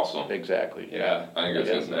exactly. Awesome. Exactly. Yeah. I think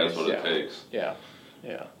that's what it Yeah. takes. Yeah.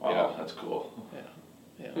 Yeah. Wow, Yeah. that's cool.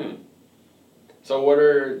 Yeah. So what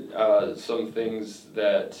are some things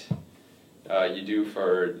that you do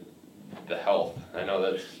for the health? I know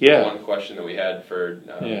that's Yeah. one question that we had for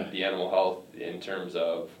Yeah. the animal health in terms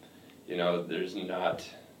of, there's not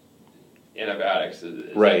antibiotics.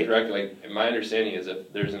 Is Right. that correct? Like, my understanding is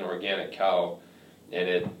if there's an organic cow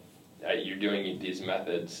and you're doing these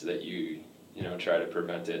methods that you try to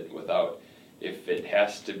prevent it without, if it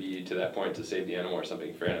has to be to that point to save the animal or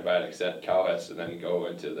something for antibiotics, that cow has to then go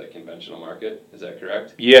into the conventional market. Is that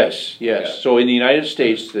correct? Yes. Yeah. So in the United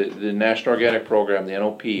States, the National Organic Program, the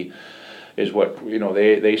NOP, is what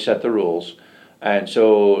they set the rules. And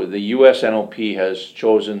so the U.S. NLP has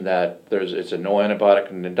chosen that it's a no antibiotic,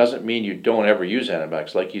 and it doesn't mean you don't ever use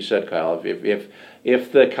antibiotics. Like you said, Kyle,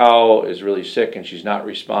 if the cow is really sick and she's not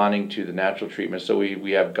responding to the natural treatment, so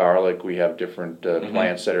we have garlic, we have different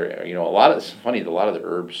plants that are, it's funny, a lot of the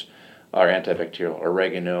herbs are antibacterial,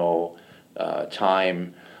 oregano,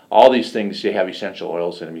 thyme. all these things, they have essential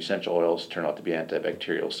oils in them. Essential oils turn out to be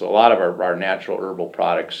antibacterial. So a lot of our natural herbal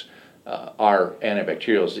products are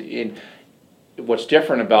antibacterials. What's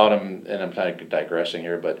different about them, and I'm kind of digressing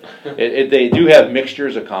here, but they do have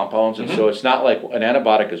mixtures of compounds, and so it's not like an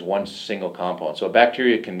antibiotic is one single compound. So a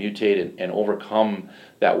bacteria can mutate and overcome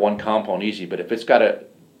that one compound easy, but if it's got a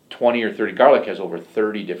 20 or 30, garlic has over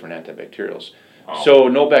 30 different antibacterials. Oh. So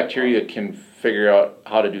no bacteria can figure out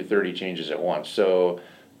how to do 30 changes at once. So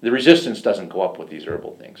the resistance doesn't go up with these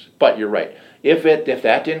herbal things. But you're right. If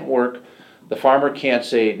that didn't work, the farmer can't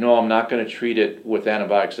say, no, I'm not going to treat it with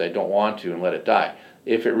antibiotics I don't want to and let it die.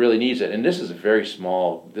 If it really needs it, and this is a very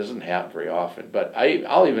small, doesn't happen very often, but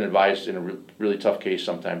I'll even advise in a really tough case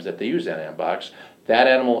sometimes that they use antibiotics. That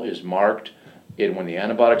animal is marked, and when the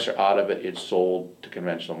antibiotics are out of it, it's sold to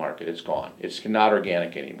conventional market. It's gone. It's not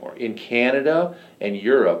organic anymore. In Canada and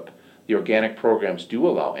Europe, the organic programs do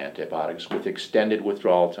allow antibiotics with extended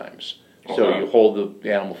withdrawal times. Okay. So you hold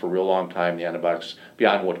the animal for a real long time, the antibiotics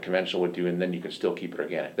beyond what conventional would do, and then you can still keep it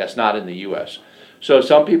organic. That's not in the U.S. So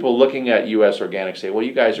some people looking at U.S. organic say, well,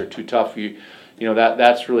 you guys are too tough. You know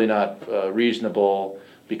that's really not reasonable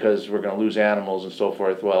because we're going to lose animals and so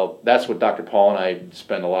forth. Well, that's what Dr. Paul and I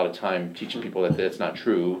spend a lot of time teaching people that that's not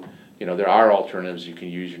true. You know, there are alternatives you can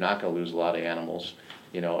use. You're not going to lose a lot of animals.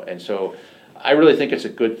 You know, and so I really think it's a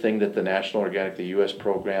good thing that the National Organic, the U.S.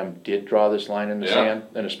 program, did draw this line in the sand,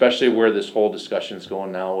 and especially where this whole discussion is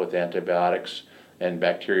going now with antibiotics and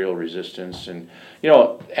bacterial resistance. And, you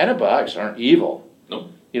know, antibiotics aren't evil.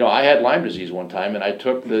 Nope. You know, I had Lyme disease one time, and I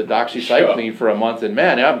took the doxycycline for a month, and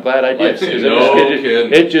man, I'm glad I did.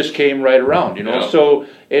 It just came right around, you know. Yeah. So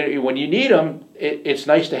when you need them, it's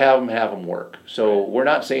nice to have them work. So we're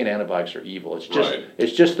not saying antibiotics are evil. It's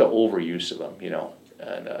just the overuse of them, you know.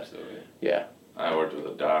 And yeah. I worked with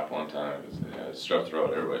a doc one time. He had strep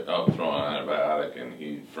throat. Everybody throwing an antibiotic, and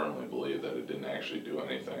he firmly believed that it didn't actually do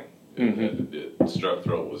anything. Strep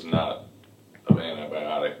throat was not of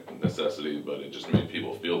antibiotic necessity, but it just made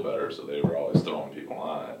people feel better, so they were always throwing people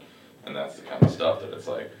on it. And that's the kind of stuff that it's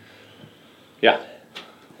like, yeah.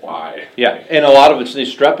 Why? Yeah, and a lot of it's the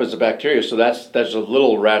strep is a bacteria, so there's a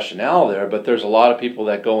little rationale there. But there's a lot of people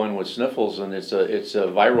that go in with sniffles, and it's a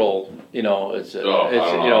viral, you know, it's a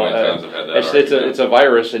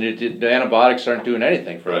virus, and the antibiotics aren't doing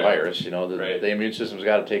anything for the virus. You know, the immune system's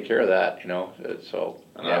got to take care of that. You know, so.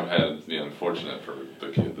 And I've had the unfortunate for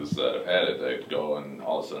the kids that have had it, they go and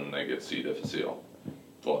all of a sudden they get C. difficile.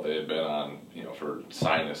 Well, they had been on, you know, for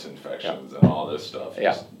sinus infections and all this stuff.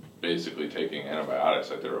 Yeah. Basically taking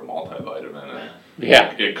antibiotics like they were a multivitamin,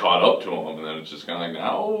 and it caught up to them, and then it's just kind of like,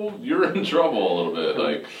 now you're in trouble a little bit.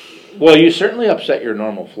 Like, well, you certainly upset your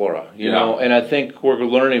normal flora, you know, and I think we're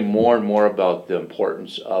learning more and more about the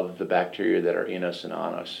importance of the bacteria that are in us and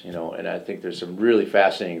on us, you know, and I think there's some really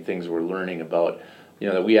fascinating things we're learning about. You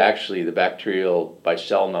know, that we actually, the bacterial by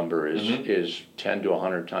cell number is 10 to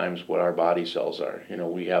 100 times what our body cells are. You know,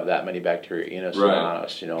 we have that many bacteria in us and on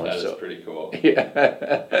us, you know. That is pretty cool.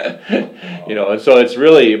 Yeah. You know, and so it's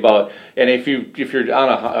really about, and if you're on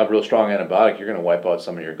a real strong antibiotic, you're going to wipe out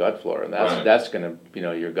some of your gut flora. And that's going to, you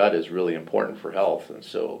know, your gut is really important for health. And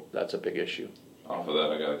so that's a big issue. Off of that,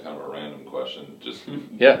 I got a kind of a random question. Just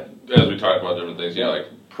as we talk about different things, like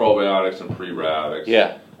probiotics and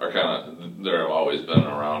prebiotics are kind of, they've always been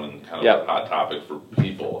around and kind of a hot topic for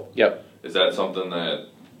people. Yep. Is that something that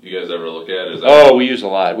you guys ever look at? We use a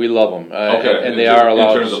lot. We love them. Okay. And they are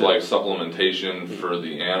allowed. In terms of like supplementation for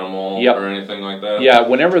the animal or anything like that? Yeah,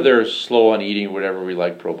 whenever they're slow on eating, whatever, we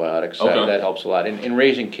like probiotics. That helps a lot. In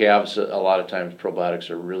raising calves, a lot of times probiotics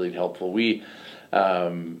are really helpful. We,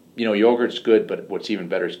 you know, yogurt's good, but what's even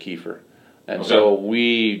better is kefir. And so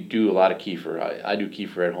we do a lot of kefir. I do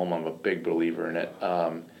kefir at home. I'm a big believer in it.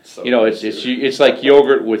 You know, it's like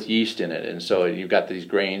yogurt with yeast in it, and so you've got these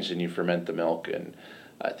grains and you ferment the milk, and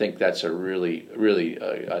I think that's a really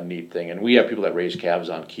a neat thing. And we have people that raise calves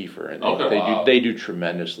on kefir, and they do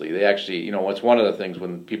tremendously. They actually, you know, it's one of the things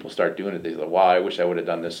when people start doing it, they go, "Wow, I wish I would have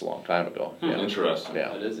done this a long time ago." Interesting. Yeah,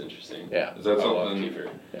 that is interesting. Yeah. Is that something?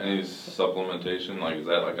 Any supplementation? Like, is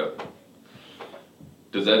that like a?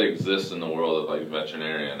 Does that exist in the world of like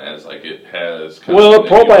veterinarian as like it has?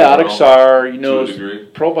 Probiotics are, you know, to a degree?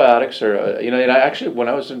 Probiotics are, you know, and I actually, when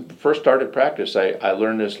I was first started practice, I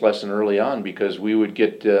learned this lesson early on because we would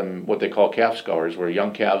get what they call calf scours, where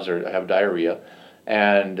young calves have diarrhea,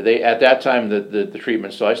 and they at that time the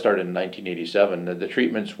treatments. So I started in 1987. The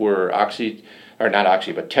treatments were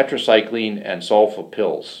tetracycline and sulfa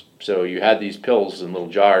pills. So you had these pills in little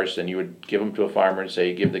jars, and you would give them to a farmer and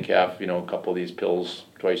say, give the calf, you know, a couple of these pills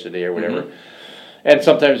twice a day or whatever. And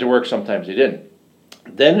sometimes it worked, sometimes it didn't.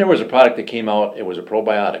 Then there was a product that came out, it was a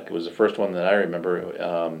probiotic. It was the first one that I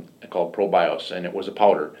remember, called Probios, and it was a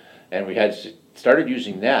powder. And we had started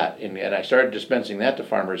using that, and I started dispensing that to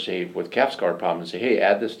farmers, say, with calf scour problems, say, hey,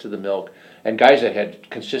 add this to the milk. And guys that had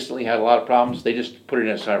consistently had a lot of problems, they just put it in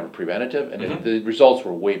as kind of a preventative, and the results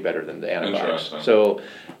were way better than the antibiotics. So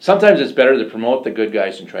sometimes it's better to promote the good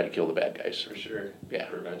guys and try to kill the bad guys. For sure. Yeah.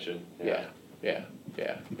 Prevention. Yeah.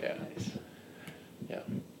 Nice. Yeah.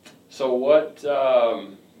 So what,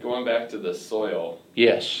 going back to the soil,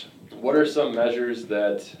 Yes. what are some measures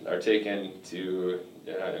that are taken to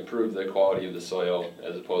improve the quality of the soil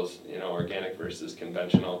as opposed, organic versus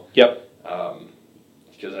conventional? Yep.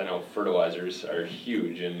 Because I know fertilizers are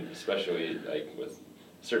huge, and especially like with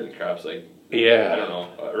certain crops, like Yeah. I don't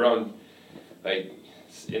know, around like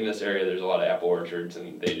in this area, there's a lot of apple orchards,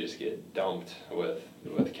 and they just get dumped with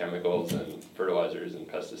chemicals and fertilizers and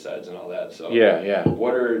pesticides and all that. So Yeah.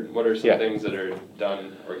 what are some things that are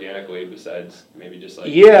done organically besides maybe just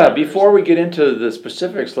like Before we get into the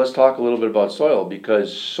specifics, let's talk a little bit about soil,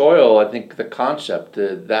 because soil, I think the concept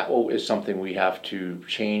is something we have to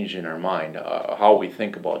change in our mind, how we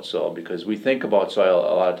think about soil, because we think about soil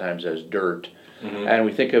a lot of times as dirt, and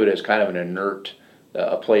we think of it as kind of an inert,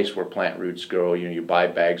 a place where plant roots grow. You buy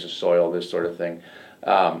bags of soil, this sort of thing.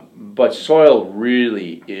 But soil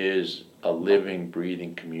really is a living,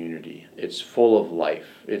 breathing community. It's full of life.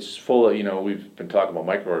 It's full of, we've been talking about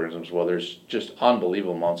microorganisms. Well, there's just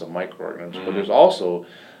unbelievable amounts of microorganisms, but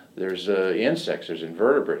there's insects, there's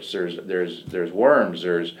invertebrates, there's worms,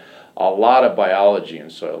 there's a lot of biology in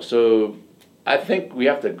soil. So I think we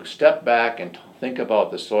have to step back and think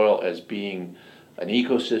about the soil as being an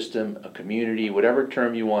ecosystem, a community, whatever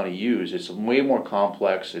term you want to use. It's way more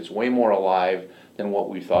complex, it's way more alive than what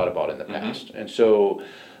we've thought about in the past. And so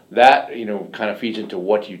that, kind of feeds into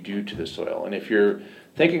what you do to the soil. And if you're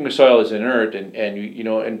thinking the soil is inert, and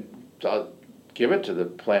give it to the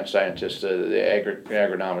plant scientists, the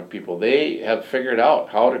agronomic people, they have figured out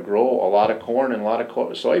how to grow a lot of corn and a lot of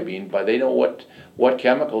soybean, but they know what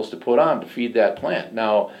chemicals to put on to feed that plant.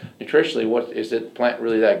 Now, nutritionally, is the plant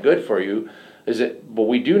really that good for you? But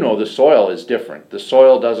we do know the soil is different. The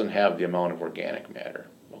soil doesn't have the amount of organic matter.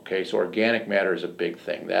 Okay, so organic matter is a big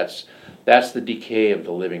thing. That's the decay of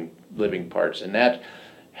the living parts, and that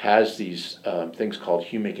has these things called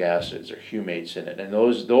humic acids or humates in it, and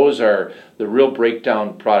those are the real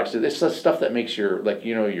breakdown products. It's the stuff that makes your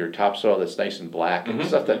topsoil that's nice and black, and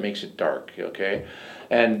stuff that makes it dark. Okay,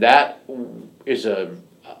 and that is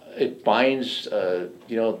it binds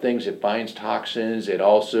things. It binds toxins. It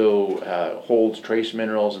also holds trace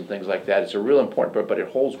minerals and things like that. It's a real important, but it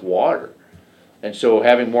holds water. And so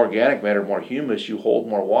having more organic matter, more humus, you hold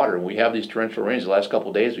more water. And we have these torrential rains. The last couple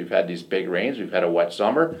of days, we've had these big rains. We've had a wet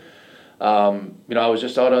summer. I was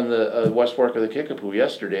just out on the West Fork of the Kickapoo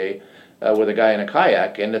yesterday with a guy in a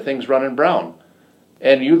kayak, and the thing's running brown.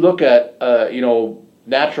 And you look at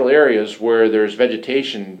natural areas where there's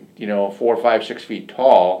vegetation, 4, 5, 6 feet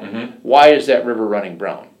tall. Why is that river running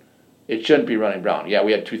brown? It shouldn't be running brown. Yeah,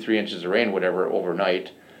 we had 2-3 inches of rain, whatever,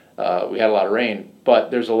 overnight. We had a lot of rain, but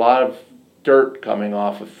there's a lot of dirt coming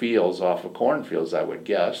off of cornfields, I would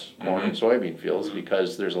guess, corn and soybean fields,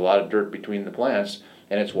 because there's a lot of dirt between the plants,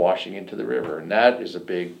 and it's washing into the river, and that is a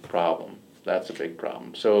big problem. That's a big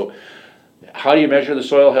problem. So how do you measure the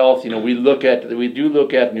soil health? We do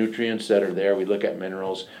look at nutrients that are there. We look at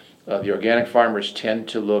minerals. The organic farmers tend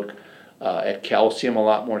to look at calcium a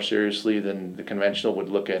lot more seriously than the conventional would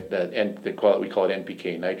look at that, and we call it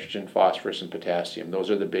NPK, nitrogen, phosphorus, and potassium. Those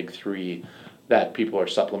are the big three that people are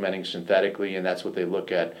supplementing synthetically, and that's what they look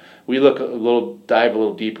at. We dive a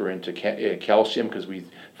little deeper into calcium, because we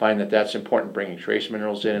find that that's important, bringing trace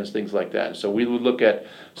minerals in and things like that. And so we would look at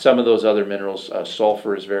some of those other minerals.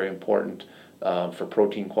 Sulfur is very important for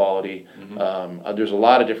protein quality. There's a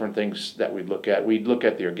lot of different things that we look at. We look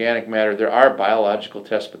at the organic matter. There are biological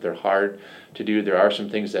tests, but they're hard to do. There are some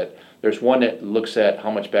things there's one that looks at how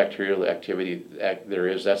much bacterial activity there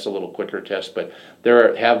is. That's a little quicker test, but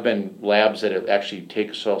there have been labs that actually take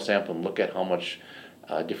a soil sample and look at how much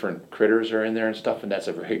different critters are in there and stuff, and that's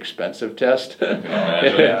a very expensive test. And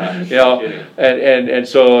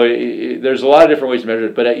so there's a lot of different ways to measure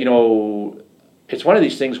it, but it's one of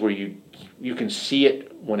these things where you can see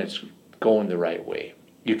it when it's going the right way.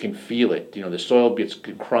 You can feel it. The soil gets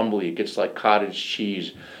crumbly. It gets like cottage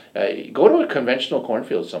cheese. Go to a conventional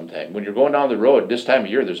cornfield sometime. When you're going down the road this time of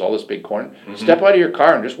year, there's all this big corn. Step out of your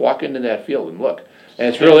car and just walk into that field and look. And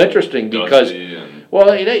it's real interesting because, and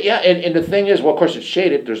the thing is, well, of course it's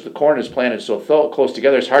shaded. The corn is planted so close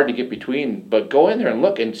together, it's hard to get between. But go in there and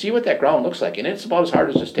look and see what that ground looks like. And it's about as hard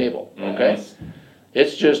as this table, okay?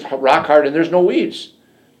 It's just rock hard, and there's no weeds.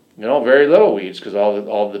 Very little weeds because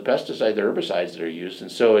all the pesticides, the herbicides that are used,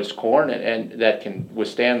 and so it's corn and that can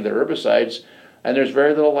withstand the herbicides, and there's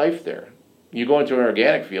very little life there. You go into an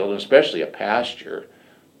organic field, and especially a pasture,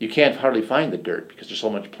 you can't hardly find the dirt because there's so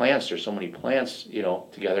much plants. There's so many plants,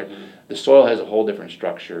 together. Mm-hmm. The soil has a whole different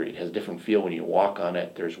structure. It has a different feel when you walk on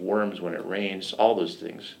it. There's worms when it rains. All those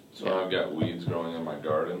things. So I've got weeds growing in my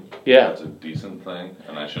garden. Yeah. That's a decent thing,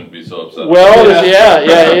 and I shouldn't be so upset. Well,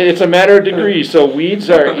 it's a matter of degree. So weeds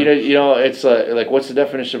are, it's like, what's the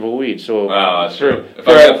definition of a weed? So Wow, that's true. If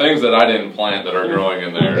I've got things that I didn't plant that are growing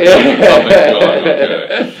in there, something's going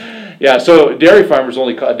okay. Yeah, so dairy farmers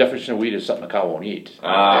only a definition of weed is something a cow won't eat.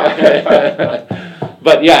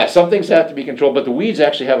 But yeah, some things have to be controlled, but the weeds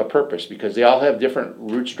actually have a purpose because they all have different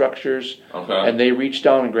root structures, and they reach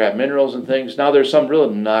down and grab minerals and things. Now there's some real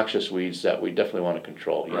noxious weeds that we definitely want to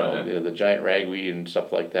control, the giant ragweed and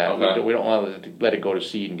stuff like that. Okay. We don't want to let it go to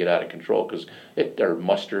seed and get out of control because or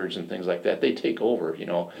mustards and things like that, they take over,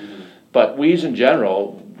 Mm-hmm. But weeds in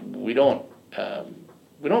general, we don't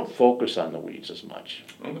focus on the weeds as much.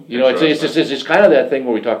 It's kind of that thing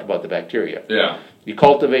where we talked about the bacteria. Yeah. You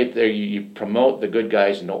cultivate there, you promote the good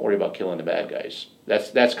guys and don't worry about killing the bad guys.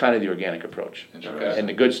 That's kind of the organic approach. Interesting. And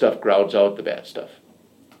the good stuff crowds out the bad stuff.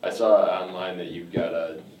 I saw online that you've got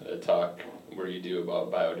a talk where you do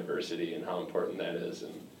about biodiversity and how important that is,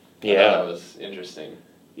 and I thought that was interesting.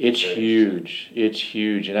 It's huge. It's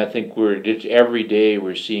huge, and I think every day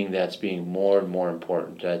we're seeing that's being more and more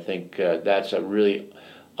important. I think that's a really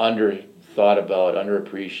thought about,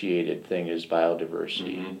 underappreciated thing is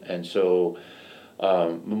biodiversity. Mm-hmm. And so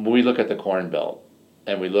when we look at the Corn Belt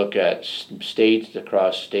and we look at states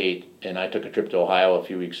across state, and I took a trip to Ohio a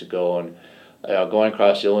few weeks ago, and going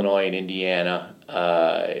across Illinois and Indiana,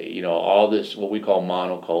 all this what we call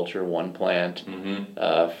monoculture, one plant,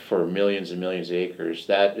 for millions and millions of acres,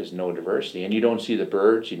 that is no diversity. And you don't see the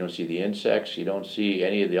birds, you don't see the insects, you don't see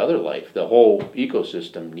any of the other life. The whole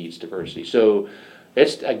ecosystem needs diversity. So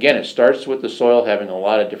it starts with the soil, having a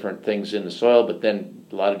lot of different things in the soil, but then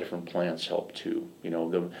a lot of different plants help too.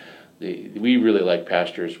 We really like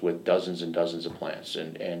pastures with dozens and dozens of plants,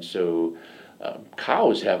 and so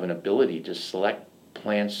cows have an ability to select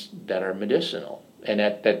plants that are medicinal, and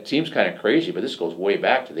that seems kind of crazy, but this goes way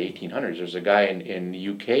back to the 1800s. There's a guy in the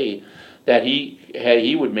UK that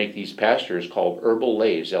he would make these pastures called herbal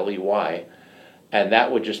lays, Ley, and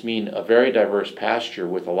that would just mean a very diverse pasture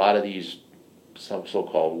with a lot of these some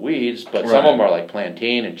so-called weeds, but some of them are like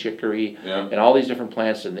plantain and chicory and all these different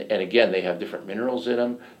plants, and again they have different minerals in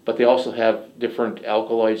them, but they also have different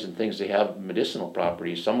alkaloids and things. They have medicinal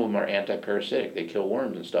properties. Some of them are anti-parasitic, they kill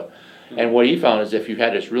worms and stuff. And what he found is if you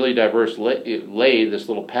had this really diverse lay, this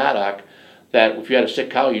little paddock, that if you had a sick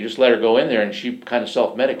cow, you just let her go in there and she kind of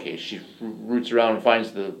self-medicates. She roots around and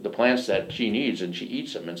finds the plants that she needs and she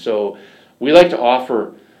eats them. And so we like to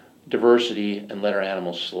offer diversity and let our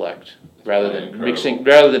animals select rather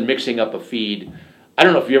than mixing up a feed. I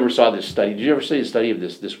don't know if you ever saw this study. Did you ever see a study of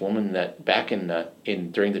this woman that back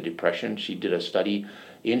during the Depression, she did a study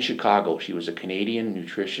in Chicago. She was a Canadian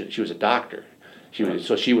nutrition. She was a doctor. She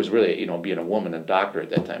was really, being a woman, a doctor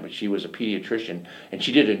at that time, but she was a pediatrician, and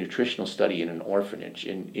she did a nutritional study in an orphanage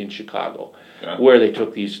in Chicago, where they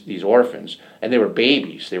took these orphans, and they were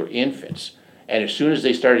babies, they were infants, and as soon as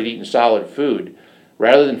they started eating solid food,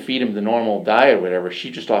 rather than feed them the normal diet or whatever, she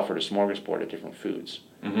just offered a smorgasbord of different foods.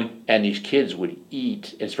 And these kids would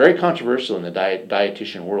eat. It's very controversial in the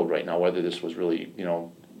dietitian world right now, whether this was really,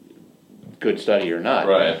 good study or not.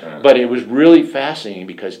 Right. But it was really fascinating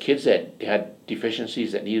because kids that had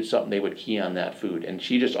deficiencies that needed something, they would key on that food. And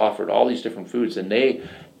she just offered all these different foods, and they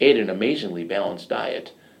ate an amazingly balanced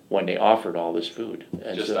diet when they offered all this food.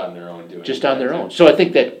 And just on their own doing Just on their own. So I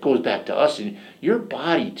think that goes back to us. And your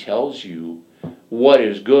body tells you what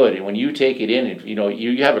is good, and when you take it in, and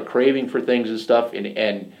you have a craving for things and stuff,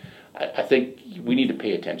 and I think we need to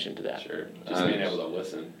pay attention to that. Sure, just being able to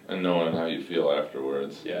listen and knowing how you feel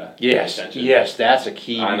afterwards. Yeah. Yes, that's a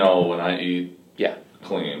key. I know when I eat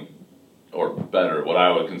clean or better, what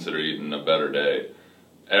I would consider eating a better day,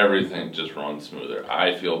 everything just runs smoother.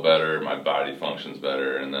 I feel better, my body functions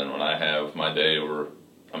better, and then when I have my day where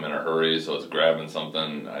I'm in a hurry, so it's grabbing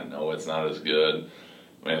something, I know it's not as good.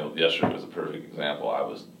 Yesterday was a perfect example. I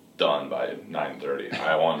was done by 9:30.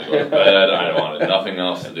 I wanted to go to bed. I wanted nothing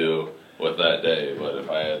else to do with that day. But if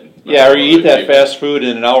I had... or you eat that fast food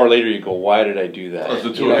and an hour later you go, why did I do that? It's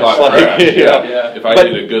the 2 o'clock crash. If I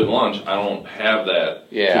eat a good lunch, I don't have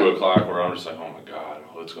that 2 o'clock where I'm just like, oh my God,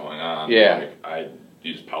 what's going on?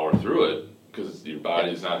 You just power through it because your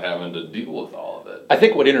body's not having to deal with all of it. I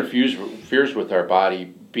think what interferes with our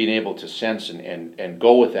body being able to sense and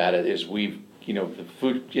go with that is we've the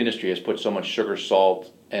food industry has put so much sugar,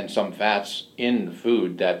 salt, and some fats in the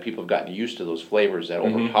food that people have gotten used to those flavors that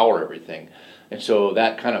overpower everything. And so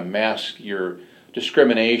that kind of masks your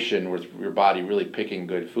discrimination with your body really picking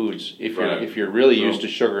good foods. If you're really used to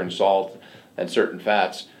sugar and salt and certain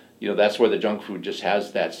fats, that's where the junk food just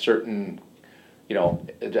has that certain,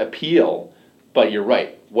 appeal. But you're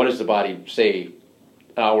right. What does the body say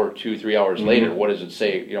an hour, 2, 3 hours later? What does it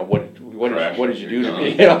say? What did you do to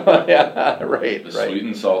me? Yeah, right. The sweet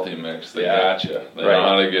and salty mix. They got you. They Right. know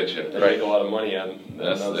how to get you. They make a lot of money on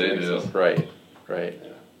Yes, those they mixes. do. Right. Yeah.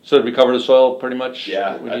 So did we cover the soil pretty much?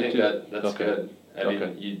 Yeah, We I need think to? that's Okay. good. I mean,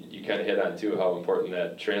 Okay. you kind of hit on too how important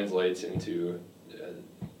that translates into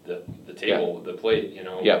the table, the plate.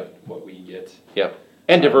 Yeah. What we get. Yep.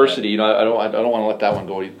 And diversity. I don't want to let that one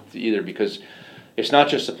go either, because it's not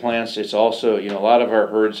just the plants. It's also, a lot of our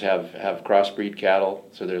herds have crossbreed cattle,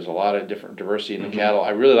 so there's a lot of different diversity in the cattle. I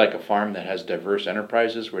really like a farm that has diverse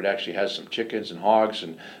enterprises, where it actually has some chickens and hogs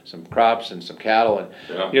and some crops and some cattle. And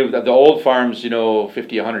the old farms,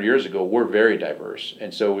 50, 100 years ago, were very diverse,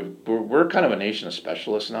 and so we're kind of a nation of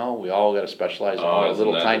specialists now. We all got to specialize in all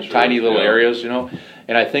little tiny little areas,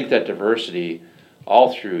 And I think that diversity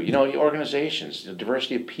all through, organizations, the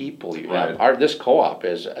diversity of people you have. This co-op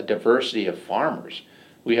is a diversity of farmers.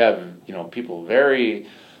 We have, people very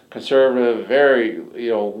conservative, very,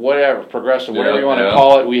 whatever, progressive, whatever you want to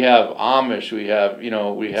call it. We have Amish, we have.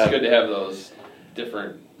 It's good to have those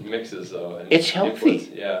different mixes, though. And it's healthy.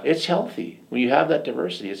 Inputs. Yeah. It's healthy. When you have that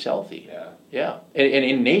diversity, it's healthy. Yeah. Yeah. And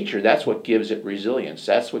in nature, that's what gives it resilience.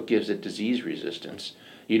 That's what gives it disease resistance.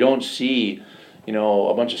 You don't see,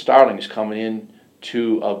 a bunch of starlings coming in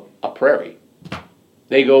to a prairie.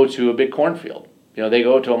 They go to a big cornfield. They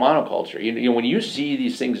go to a monoculture. When you see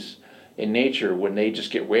these things in nature, when they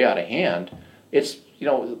just get way out of hand, it's,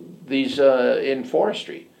 these in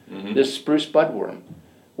forestry, this spruce budworm.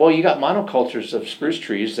 Well, you got monocultures of spruce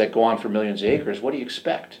trees that go on for millions of acres. What do you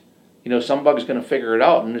expect? Some bug's going to figure it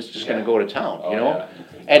out, and it's just going to go to town, Yeah.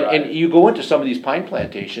 And you go into some of these pine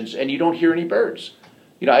plantations, and you don't hear any birds.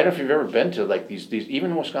 I don't know if you've ever been to like these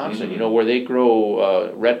even in Wisconsin, where they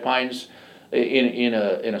grow red pines in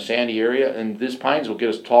a sandy area, and these pines will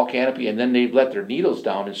get a tall canopy, and then they let their needles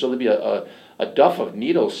down, and so there'll be a duff of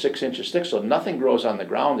needles 6 inches thick, so nothing grows on the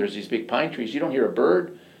ground. There's these big pine trees. You don't hear a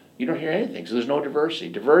bird, you don't hear anything, so there's no diversity.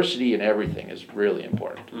 Diversity in everything is really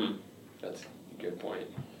important. That's a good point.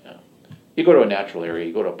 Yeah. You go to a natural area,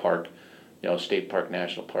 you go to a park, state park,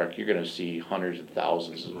 national park, you're going to see hundreds of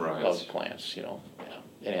thousands of plants,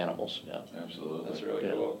 and animals. Yeah, absolutely. That's really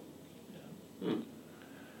cool. Yeah.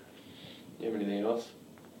 You have anything else?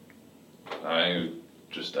 I'm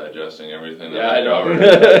just digesting everything. Yeah, I know. Do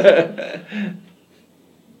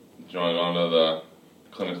you want to go into the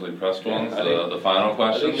clinically pressed ones, the final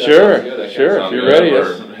questions? Sure. If you're ready.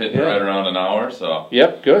 We're hitting right around an hour, so.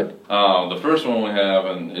 Yep, good. The first one we have,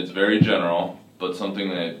 and it's very general, but something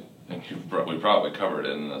that we probably covered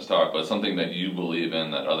it in this talk, but something that you believe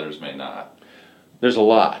in that others may not. There's a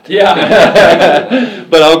lot. Yeah.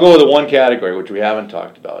 But I'll go with the one category, which we haven't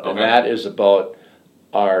talked about, and that is about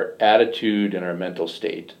our attitude and our mental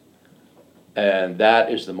state. And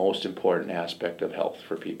that is the most important aspect of health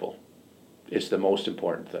for people. It's the most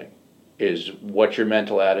important thing, is what your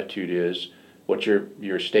mental attitude is, what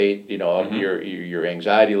your state, your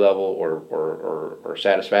anxiety level or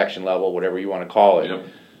satisfaction level, whatever you want to call it. Yep.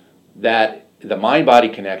 That the mind-body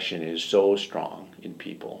connection is so strong in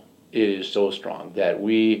people. It is so strong that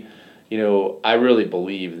we, I really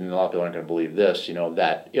believe, and a lot of people aren't going to believe this,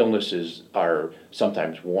 that illnesses are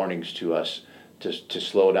sometimes warnings to us to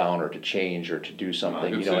slow down or to change or to do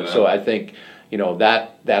something. And so I think,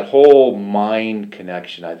 that whole mind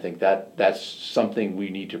connection, I think that's something we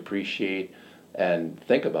need to appreciate and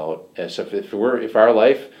think about. As if our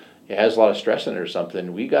life has a lot of stress in it or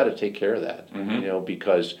something, we got to take care of that.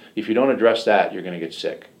 Because if you don't address that, you're going to get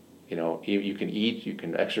sick. You can eat, you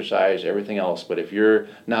can exercise, everything else, but if you're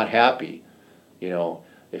not happy,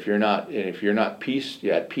 if you're not at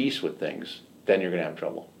peace with things, then you're going to have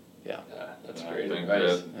trouble. Yeah. That's great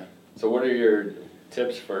advice. Yeah. So what are your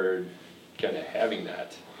tips for kind of having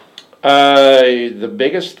that? The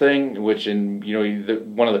biggest thing, which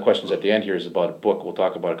one of the questions at the end here is about a book. We'll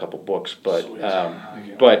talk about a couple books, but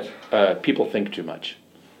people think too much,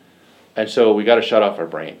 and so we got to shut off our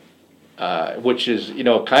brain. Which is,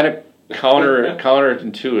 kind of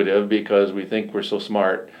counterintuitive, because we think we're so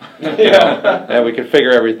smart, and we can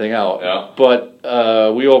figure everything out. Yeah. But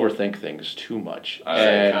we overthink things too much.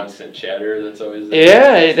 And constant chatter that's always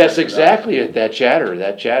there. Yeah, that's exactly it. That chatter,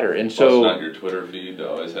 and Plus so. Not your Twitter feed to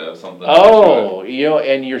always have something. Oh,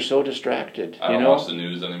 and you're so distracted. I don't watch the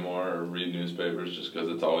news anymore, or read newspapers just because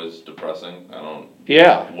it's always depressing. I don't.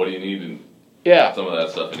 Yeah. What do you need in Yeah. some of that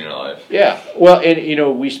stuff in your life? Yeah. Well,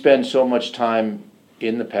 and we spend so much time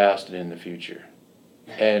in the past and in the future,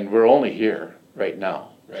 and we're only here right now.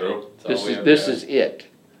 Right. True. This is it.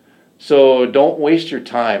 So don't waste your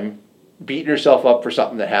time beating yourself up for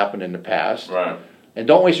something that happened in the past, Right. and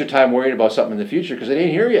don't waste your time worrying about something in the future because it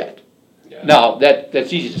ain't here yet. Yeah. Now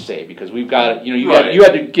that's easy to say because we've got you Right.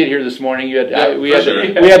 had to get here this morning. We had sure. to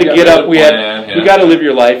get up. We plan, got to live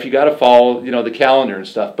your life. You got to follow the calendar and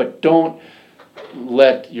stuff. But don't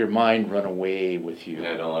let your mind run away with you.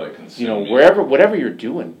 Yeah, don't let it consume you. Whatever you're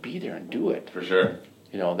doing, be there and do it. For sure.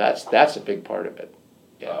 That's a big part of it.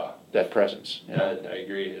 Yeah, that presence. Yeah, I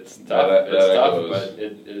agree. It's tough. That goes. But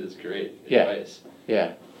it is great Yeah. advice.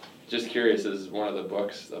 Yeah, Just curious, is one of the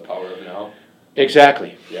books The Power of Now?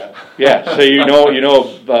 exactly. Yeah. Yeah, so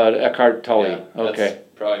Eckhart Tolle. Yeah, Okay. That's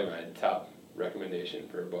probably my top recommendation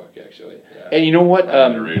for a book, actually. Yeah. And you know what? I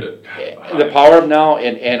need to read it. The Power of Now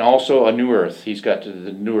and also A New Earth. He's got the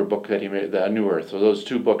newer book that he made, A New Earth. So those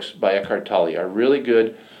two books by Eckhart Tolle are really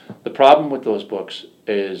good. The problem with those books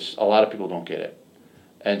is a lot of people don't get it.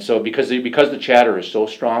 And so because the chatter is so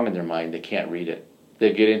strong in their mind, they can't read it.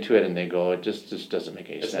 They get into it and they go, it just doesn't make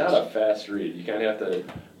any It's sense. not a fast read. You kind of have to.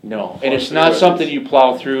 No, and it's not something you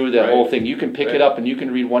plow through the Right. whole thing. You can pick Right. it up and you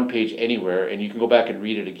can read one page anywhere, and you can go back and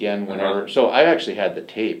read it again whenever. So I actually had the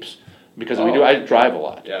tapes because I drive a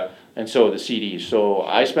lot, Yeah. and so the CDs. So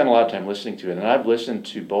I spend a lot of time listening to it, and I've listened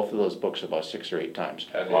to both of those books about 6 or 8 times.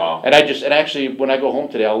 Wow. And actually when I go home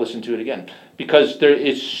today, I'll listen to it again because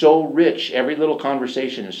it's so rich. Every little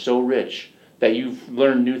conversation is so rich that you've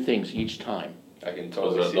learned new things each time. I can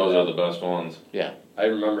totally see Those that. are the best ones. Yeah. I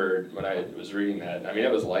remember when I was reading that. I mean,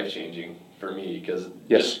 it was life changing for me because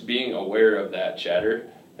Yes. just being aware of that chatter,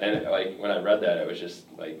 and like when I read that, it was just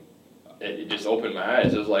like it just opened my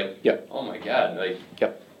eyes. It was like, Yep. oh my God, like,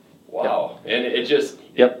 Yep. wow, and it just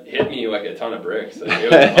Yep. hit me like a ton of bricks. Like,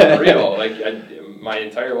 it was unreal. Like my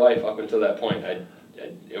entire life up until that point,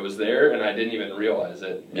 it was there, and I didn't even realize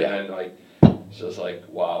it. Yeah. And then like it's just like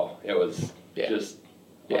wow, it was just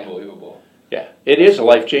unbelievable. Yeah, it is a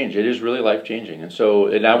life change. It is really life changing, and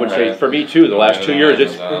I would say Right. for me too. The last 2 years,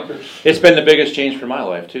 Amazon. it's been the biggest change for my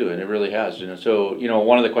life too, and it really has. And so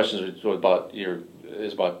one of the questions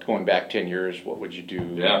is about going back 10 years. What would you do?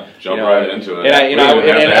 Yeah, jump right into it. And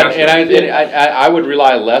I would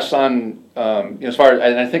rely less on as far as,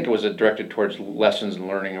 and I think it was directed towards lessons and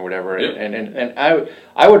learning or whatever. Yep. And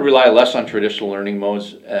I would rely less on traditional learning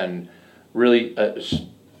modes and really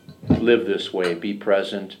live this way, be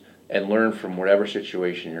present, and learn from whatever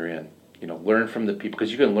situation you're in. Learn from the people, because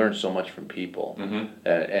you can learn so much from people. Mm-hmm.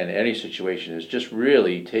 And any situation is just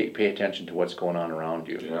really pay attention to what's going on around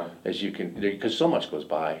you. Yeah. As you can, because so much goes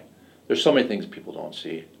by. There's so many things people don't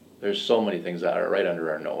see. There's so many things that are right under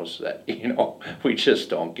our nose that we just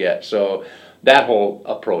don't get. So that whole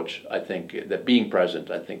approach, I think, that being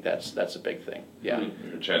present, I think that's a big thing. Yeah.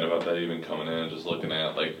 We were chatting about that even coming in, just looking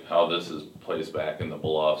at like how this is placed back in the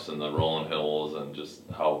bluffs and the rolling hills, and just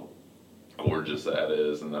how gorgeous that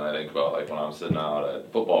is. And then I think about like when I'm sitting out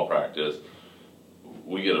at football practice,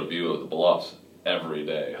 we get a view of the bluffs every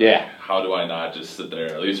day. Yeah. How do I not just sit there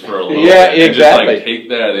at least for a little Yeah, bit and exactly. just like take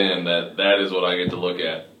that in, that is what I get to look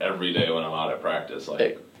at every day when I'm out at practice.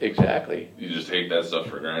 Like Exactly. you just take that stuff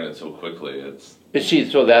for granted so quickly. It's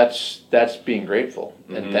So that's being grateful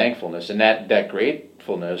and Mhm. thankfulness, and that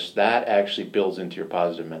gratefulness that actually builds into your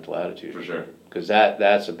positive mental attitude. for sure. Because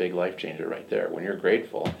that's a big life changer right there. When you're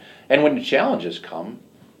grateful, and when the challenges come,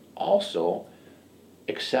 also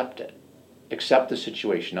accept it. Accept the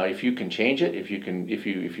situation. Now, if you can change it, if you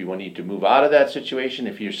need to move out of that situation,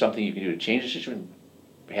 if there's something you can do to change the situation,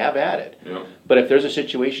 have at it. Yeah. But if there's a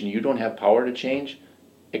situation you don't have power to change,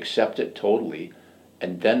 accept it totally,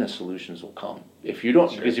 and then the solutions will come. If you don't,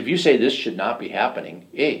 Sure. because if you say this should not be happening,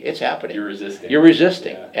 hey, it's happening. You're resisting. You're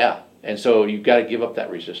resisting, Yeah. yeah. And so you've got to give up that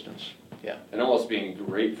resistance. Yeah. And almost being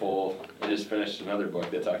grateful. I just finished another book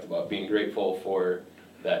that talked about being grateful for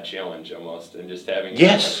that challenge almost, and just having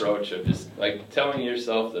Yes. an approach of just like telling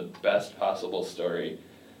yourself the best possible story,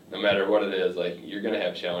 no matter what it is. Like you're gonna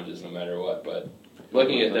have challenges no matter what, but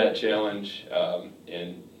looking at that challenge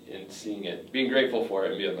and seeing it, being grateful for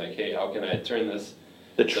it, and being like, hey, how can I turn this?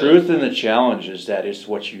 The truth and the challenge is that it's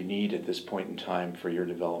what you need at this point in time for your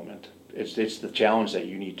development. It's the challenge that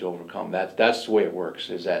you need to overcome. That's the way it works.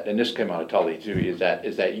 Is that, and this came out of Tully too. Is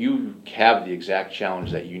that you have the exact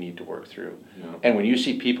challenge that you need to work through. Yeah. And when you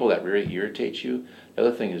see people that really irritate you, the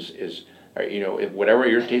other thing is if whatever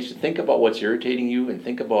irritates you, think about what's irritating you and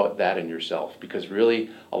think about that in yourself, because really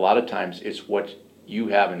a lot of times it's what you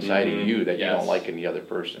have inside of you that you Yes. don't like in the other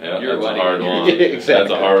person. Yeah, You're that's a letting hard it- one. Exactly.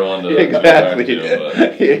 That's a hard one to Exactly. go back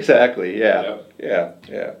to, but Exactly. Yeah.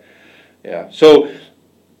 Yep. Yeah. So,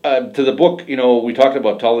 to the book, we talked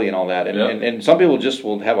about Tully and all that, and, Yeah. and some people just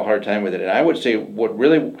will have a hard time with it. And I would say what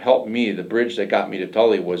really helped me, the bridge that got me to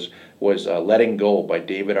Tully, was Letting Go by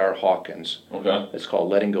David R. Hawkins. okay. It's called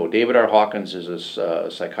Letting Go. David R. Hawkins is a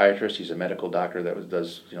psychiatrist. He's a medical doctor that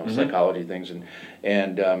does psychology things,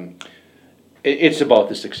 and it's about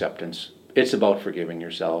this acceptance. It's about forgiving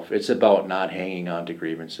yourself. It's about not hanging on to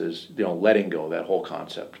grievances. Letting go, that whole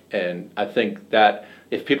concept. And I think that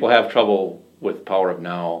if people have trouble with Power of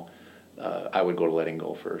Now, I would go to Letting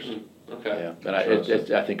Go first. Okay. Yeah, and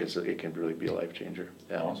I think it can really be a life changer.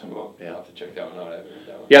 Yeah. Awesome. Cool. Yeah. I'll have to check that one out. I haven't read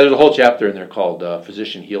that one. Yeah, there's a whole chapter in there called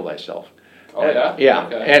 "Physician Heal Thyself." Oh yeah. Yeah,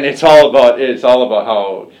 Okay. and it's all about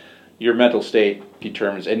how your mental state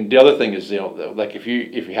determines. And the other thing is, like if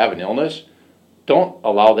you have an illness, don't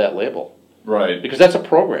allow that label, Right. because that's a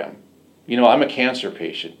program. I'm a cancer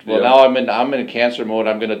patient. Well, Yeah. now I'm in cancer mode.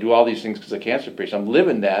 I'm going to do all these things because I'm a cancer patient. I'm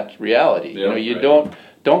living that reality. Yeah, You right.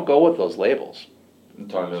 don't go with those labels. I'm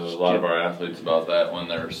talking to a lot of our athletes about that when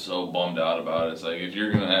they're so bummed out about it. It's like, if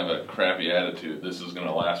you're going to have a crappy attitude, this is going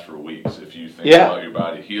to last for weeks. If you think Yeah. about your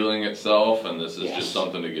body healing itself and this is Yes. just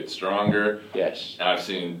something to get stronger, Yes. I've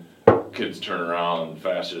seen kids turn around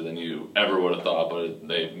faster than you ever would have thought, but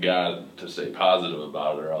they've got to stay positive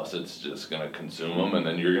about it or else it's just going to consume them and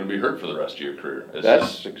then you're going to be hurt for the rest of your career. It's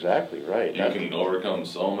That's exactly right. you can overcome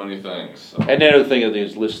so many things. So. And the other thing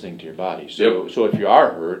is listening to your body. So, Yep. so if you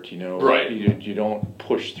are hurt, Right. you don't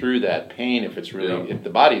push through that pain if it's really, Yeah. if the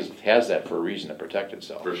body has that for a reason to protect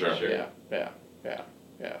itself. For sure.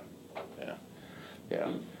 Yeah.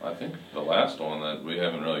 I think the last one that we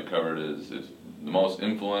haven't really covered is the most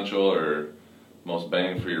influential or most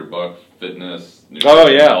bang for your buck fitness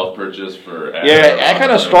health purchase for Yeah, I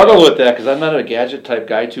kind of struggle with that because I'm not a gadget type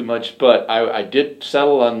guy too much, but I did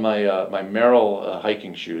settle on my Merrill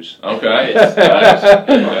hiking shoes. Okay. Nice.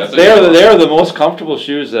 That's a They good one. are the most comfortable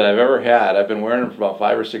shoes that I've ever had. I've been wearing them for about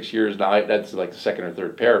 5 or 6 years now. That's like the second or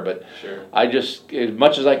third pair, but Sure. I just, as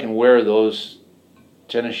much as I can wear those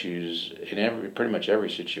tennis shoes in pretty much every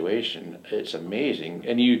situation, it's amazing.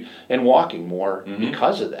 And walking more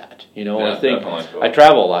because of that. Yeah, I think definitely. I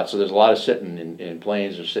travel a lot, so there's a lot of sitting in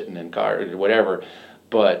planes or sitting in cars or whatever.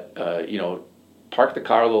 But park the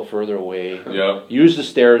car a little further away. Yep. Use the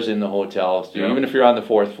stairs in the hotel. Yeah. Even if you're on the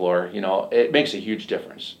 4th floor, it makes a huge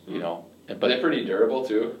difference. But they're pretty durable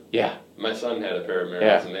too. Yeah. My son had a pair of Merrells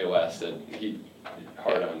Yeah. and they lasted. He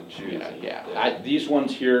hard on shoes. These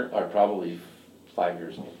ones here are probably 5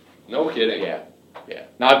 years old. No kidding. Yeah.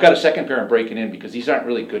 Now I've got a second pair I'm breaking in because these aren't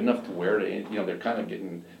really good enough to wear. They're kind of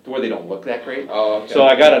getting to where they don't look that great. Oh, okay. So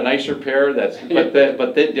I got a nicer pair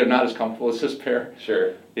but they're not as comfortable as this pair.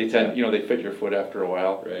 Sure. They tend, they fit your foot after a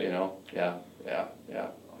while. Right. Yeah.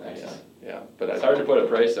 Nice. Yeah. But It's hard to put a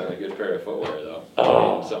price on a good pair of footwear though.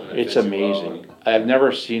 Oh, Something that it's fits you well amazing. I've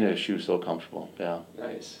never seen a shoe so comfortable. Yeah.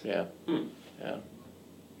 Nice. Yeah.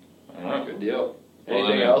 All right. Good deal. Well,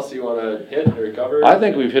 Anything then- else you want to hit or cover? I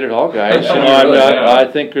think we've hit it all, guys. I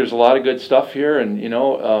think there's a lot of good stuff here,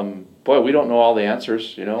 and boy, we don't know all the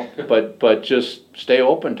answers, but just stay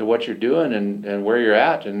open to what you're doing and where you're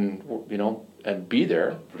at, and and be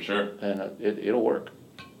there, For sure. and it'll work.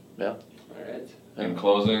 Yeah. All right. In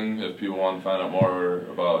closing, if people want to find out more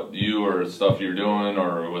about you or stuff you're doing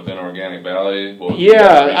or within Organic Valley, what would be the best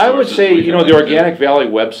Yeah, I would resources say we can the link to? Organic Valley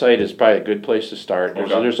website is probably a good place to start. Okay.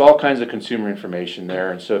 There's all kinds of consumer information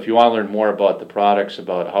there, and so if you want to learn more about the products,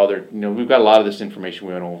 about how they're, we've got a lot of this information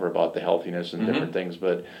we went over about the healthiness and different things,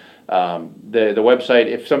 but the website,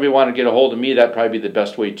 if somebody wanted to get a hold of me, that'd probably be the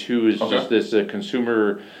best way too. Is just this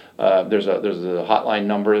consumer. There's a hotline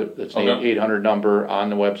number that's an 800 number on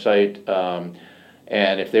the website.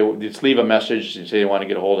 And if they just leave a message and say they want to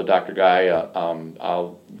get a hold of Dr. Guy,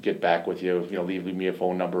 I'll get back with you. Leave me a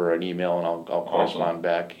phone number or an email, and I'll correspond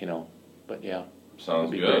back. But yeah, Sounds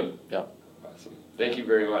it'd be good. great. Yeah. Awesome. Thank you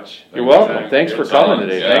very much. You're welcome. Thanks for Good coming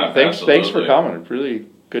times. today. Yeah, Thanks for absolutely. coming. It's really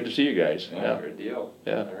good to see you guys. Yeah. Good deal.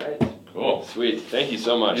 Yeah. All right. Cool. Sweet. Thank you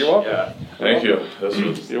so much. You're welcome. Yeah. Thank you. This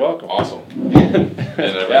was You're welcome. awesome. In every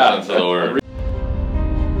Yeah. sense of the word.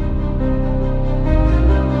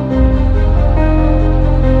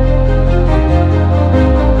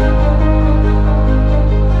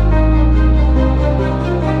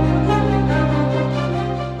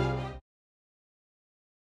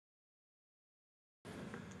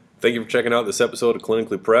 Thank you for checking out this episode of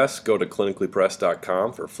Clinically Press. Go to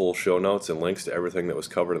clinicallypress.com for full show notes and links to everything that was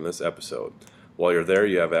covered in this episode. While you're there,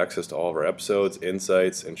 you have access to all of our episodes,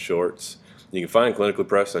 insights, and shorts. You can find Clinically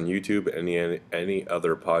Pressed on YouTube and any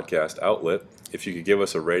other podcast outlet. If you could give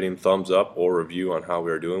us a rating, thumbs up, or review on how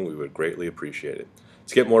we are doing, we would greatly appreciate it.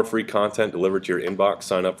 To get more free content delivered to your inbox,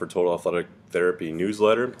 sign up for Total Athletic Therapy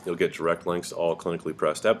newsletter. You'll get direct links to all Clinically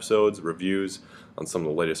Pressed episodes, reviews on some of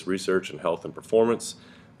the latest research in health and performance,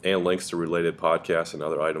 and links to related podcasts and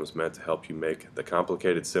other items meant to help you make the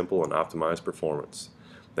complicated simple and optimize performance.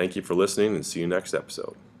 Thank you for listening, and see you next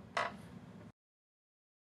episode.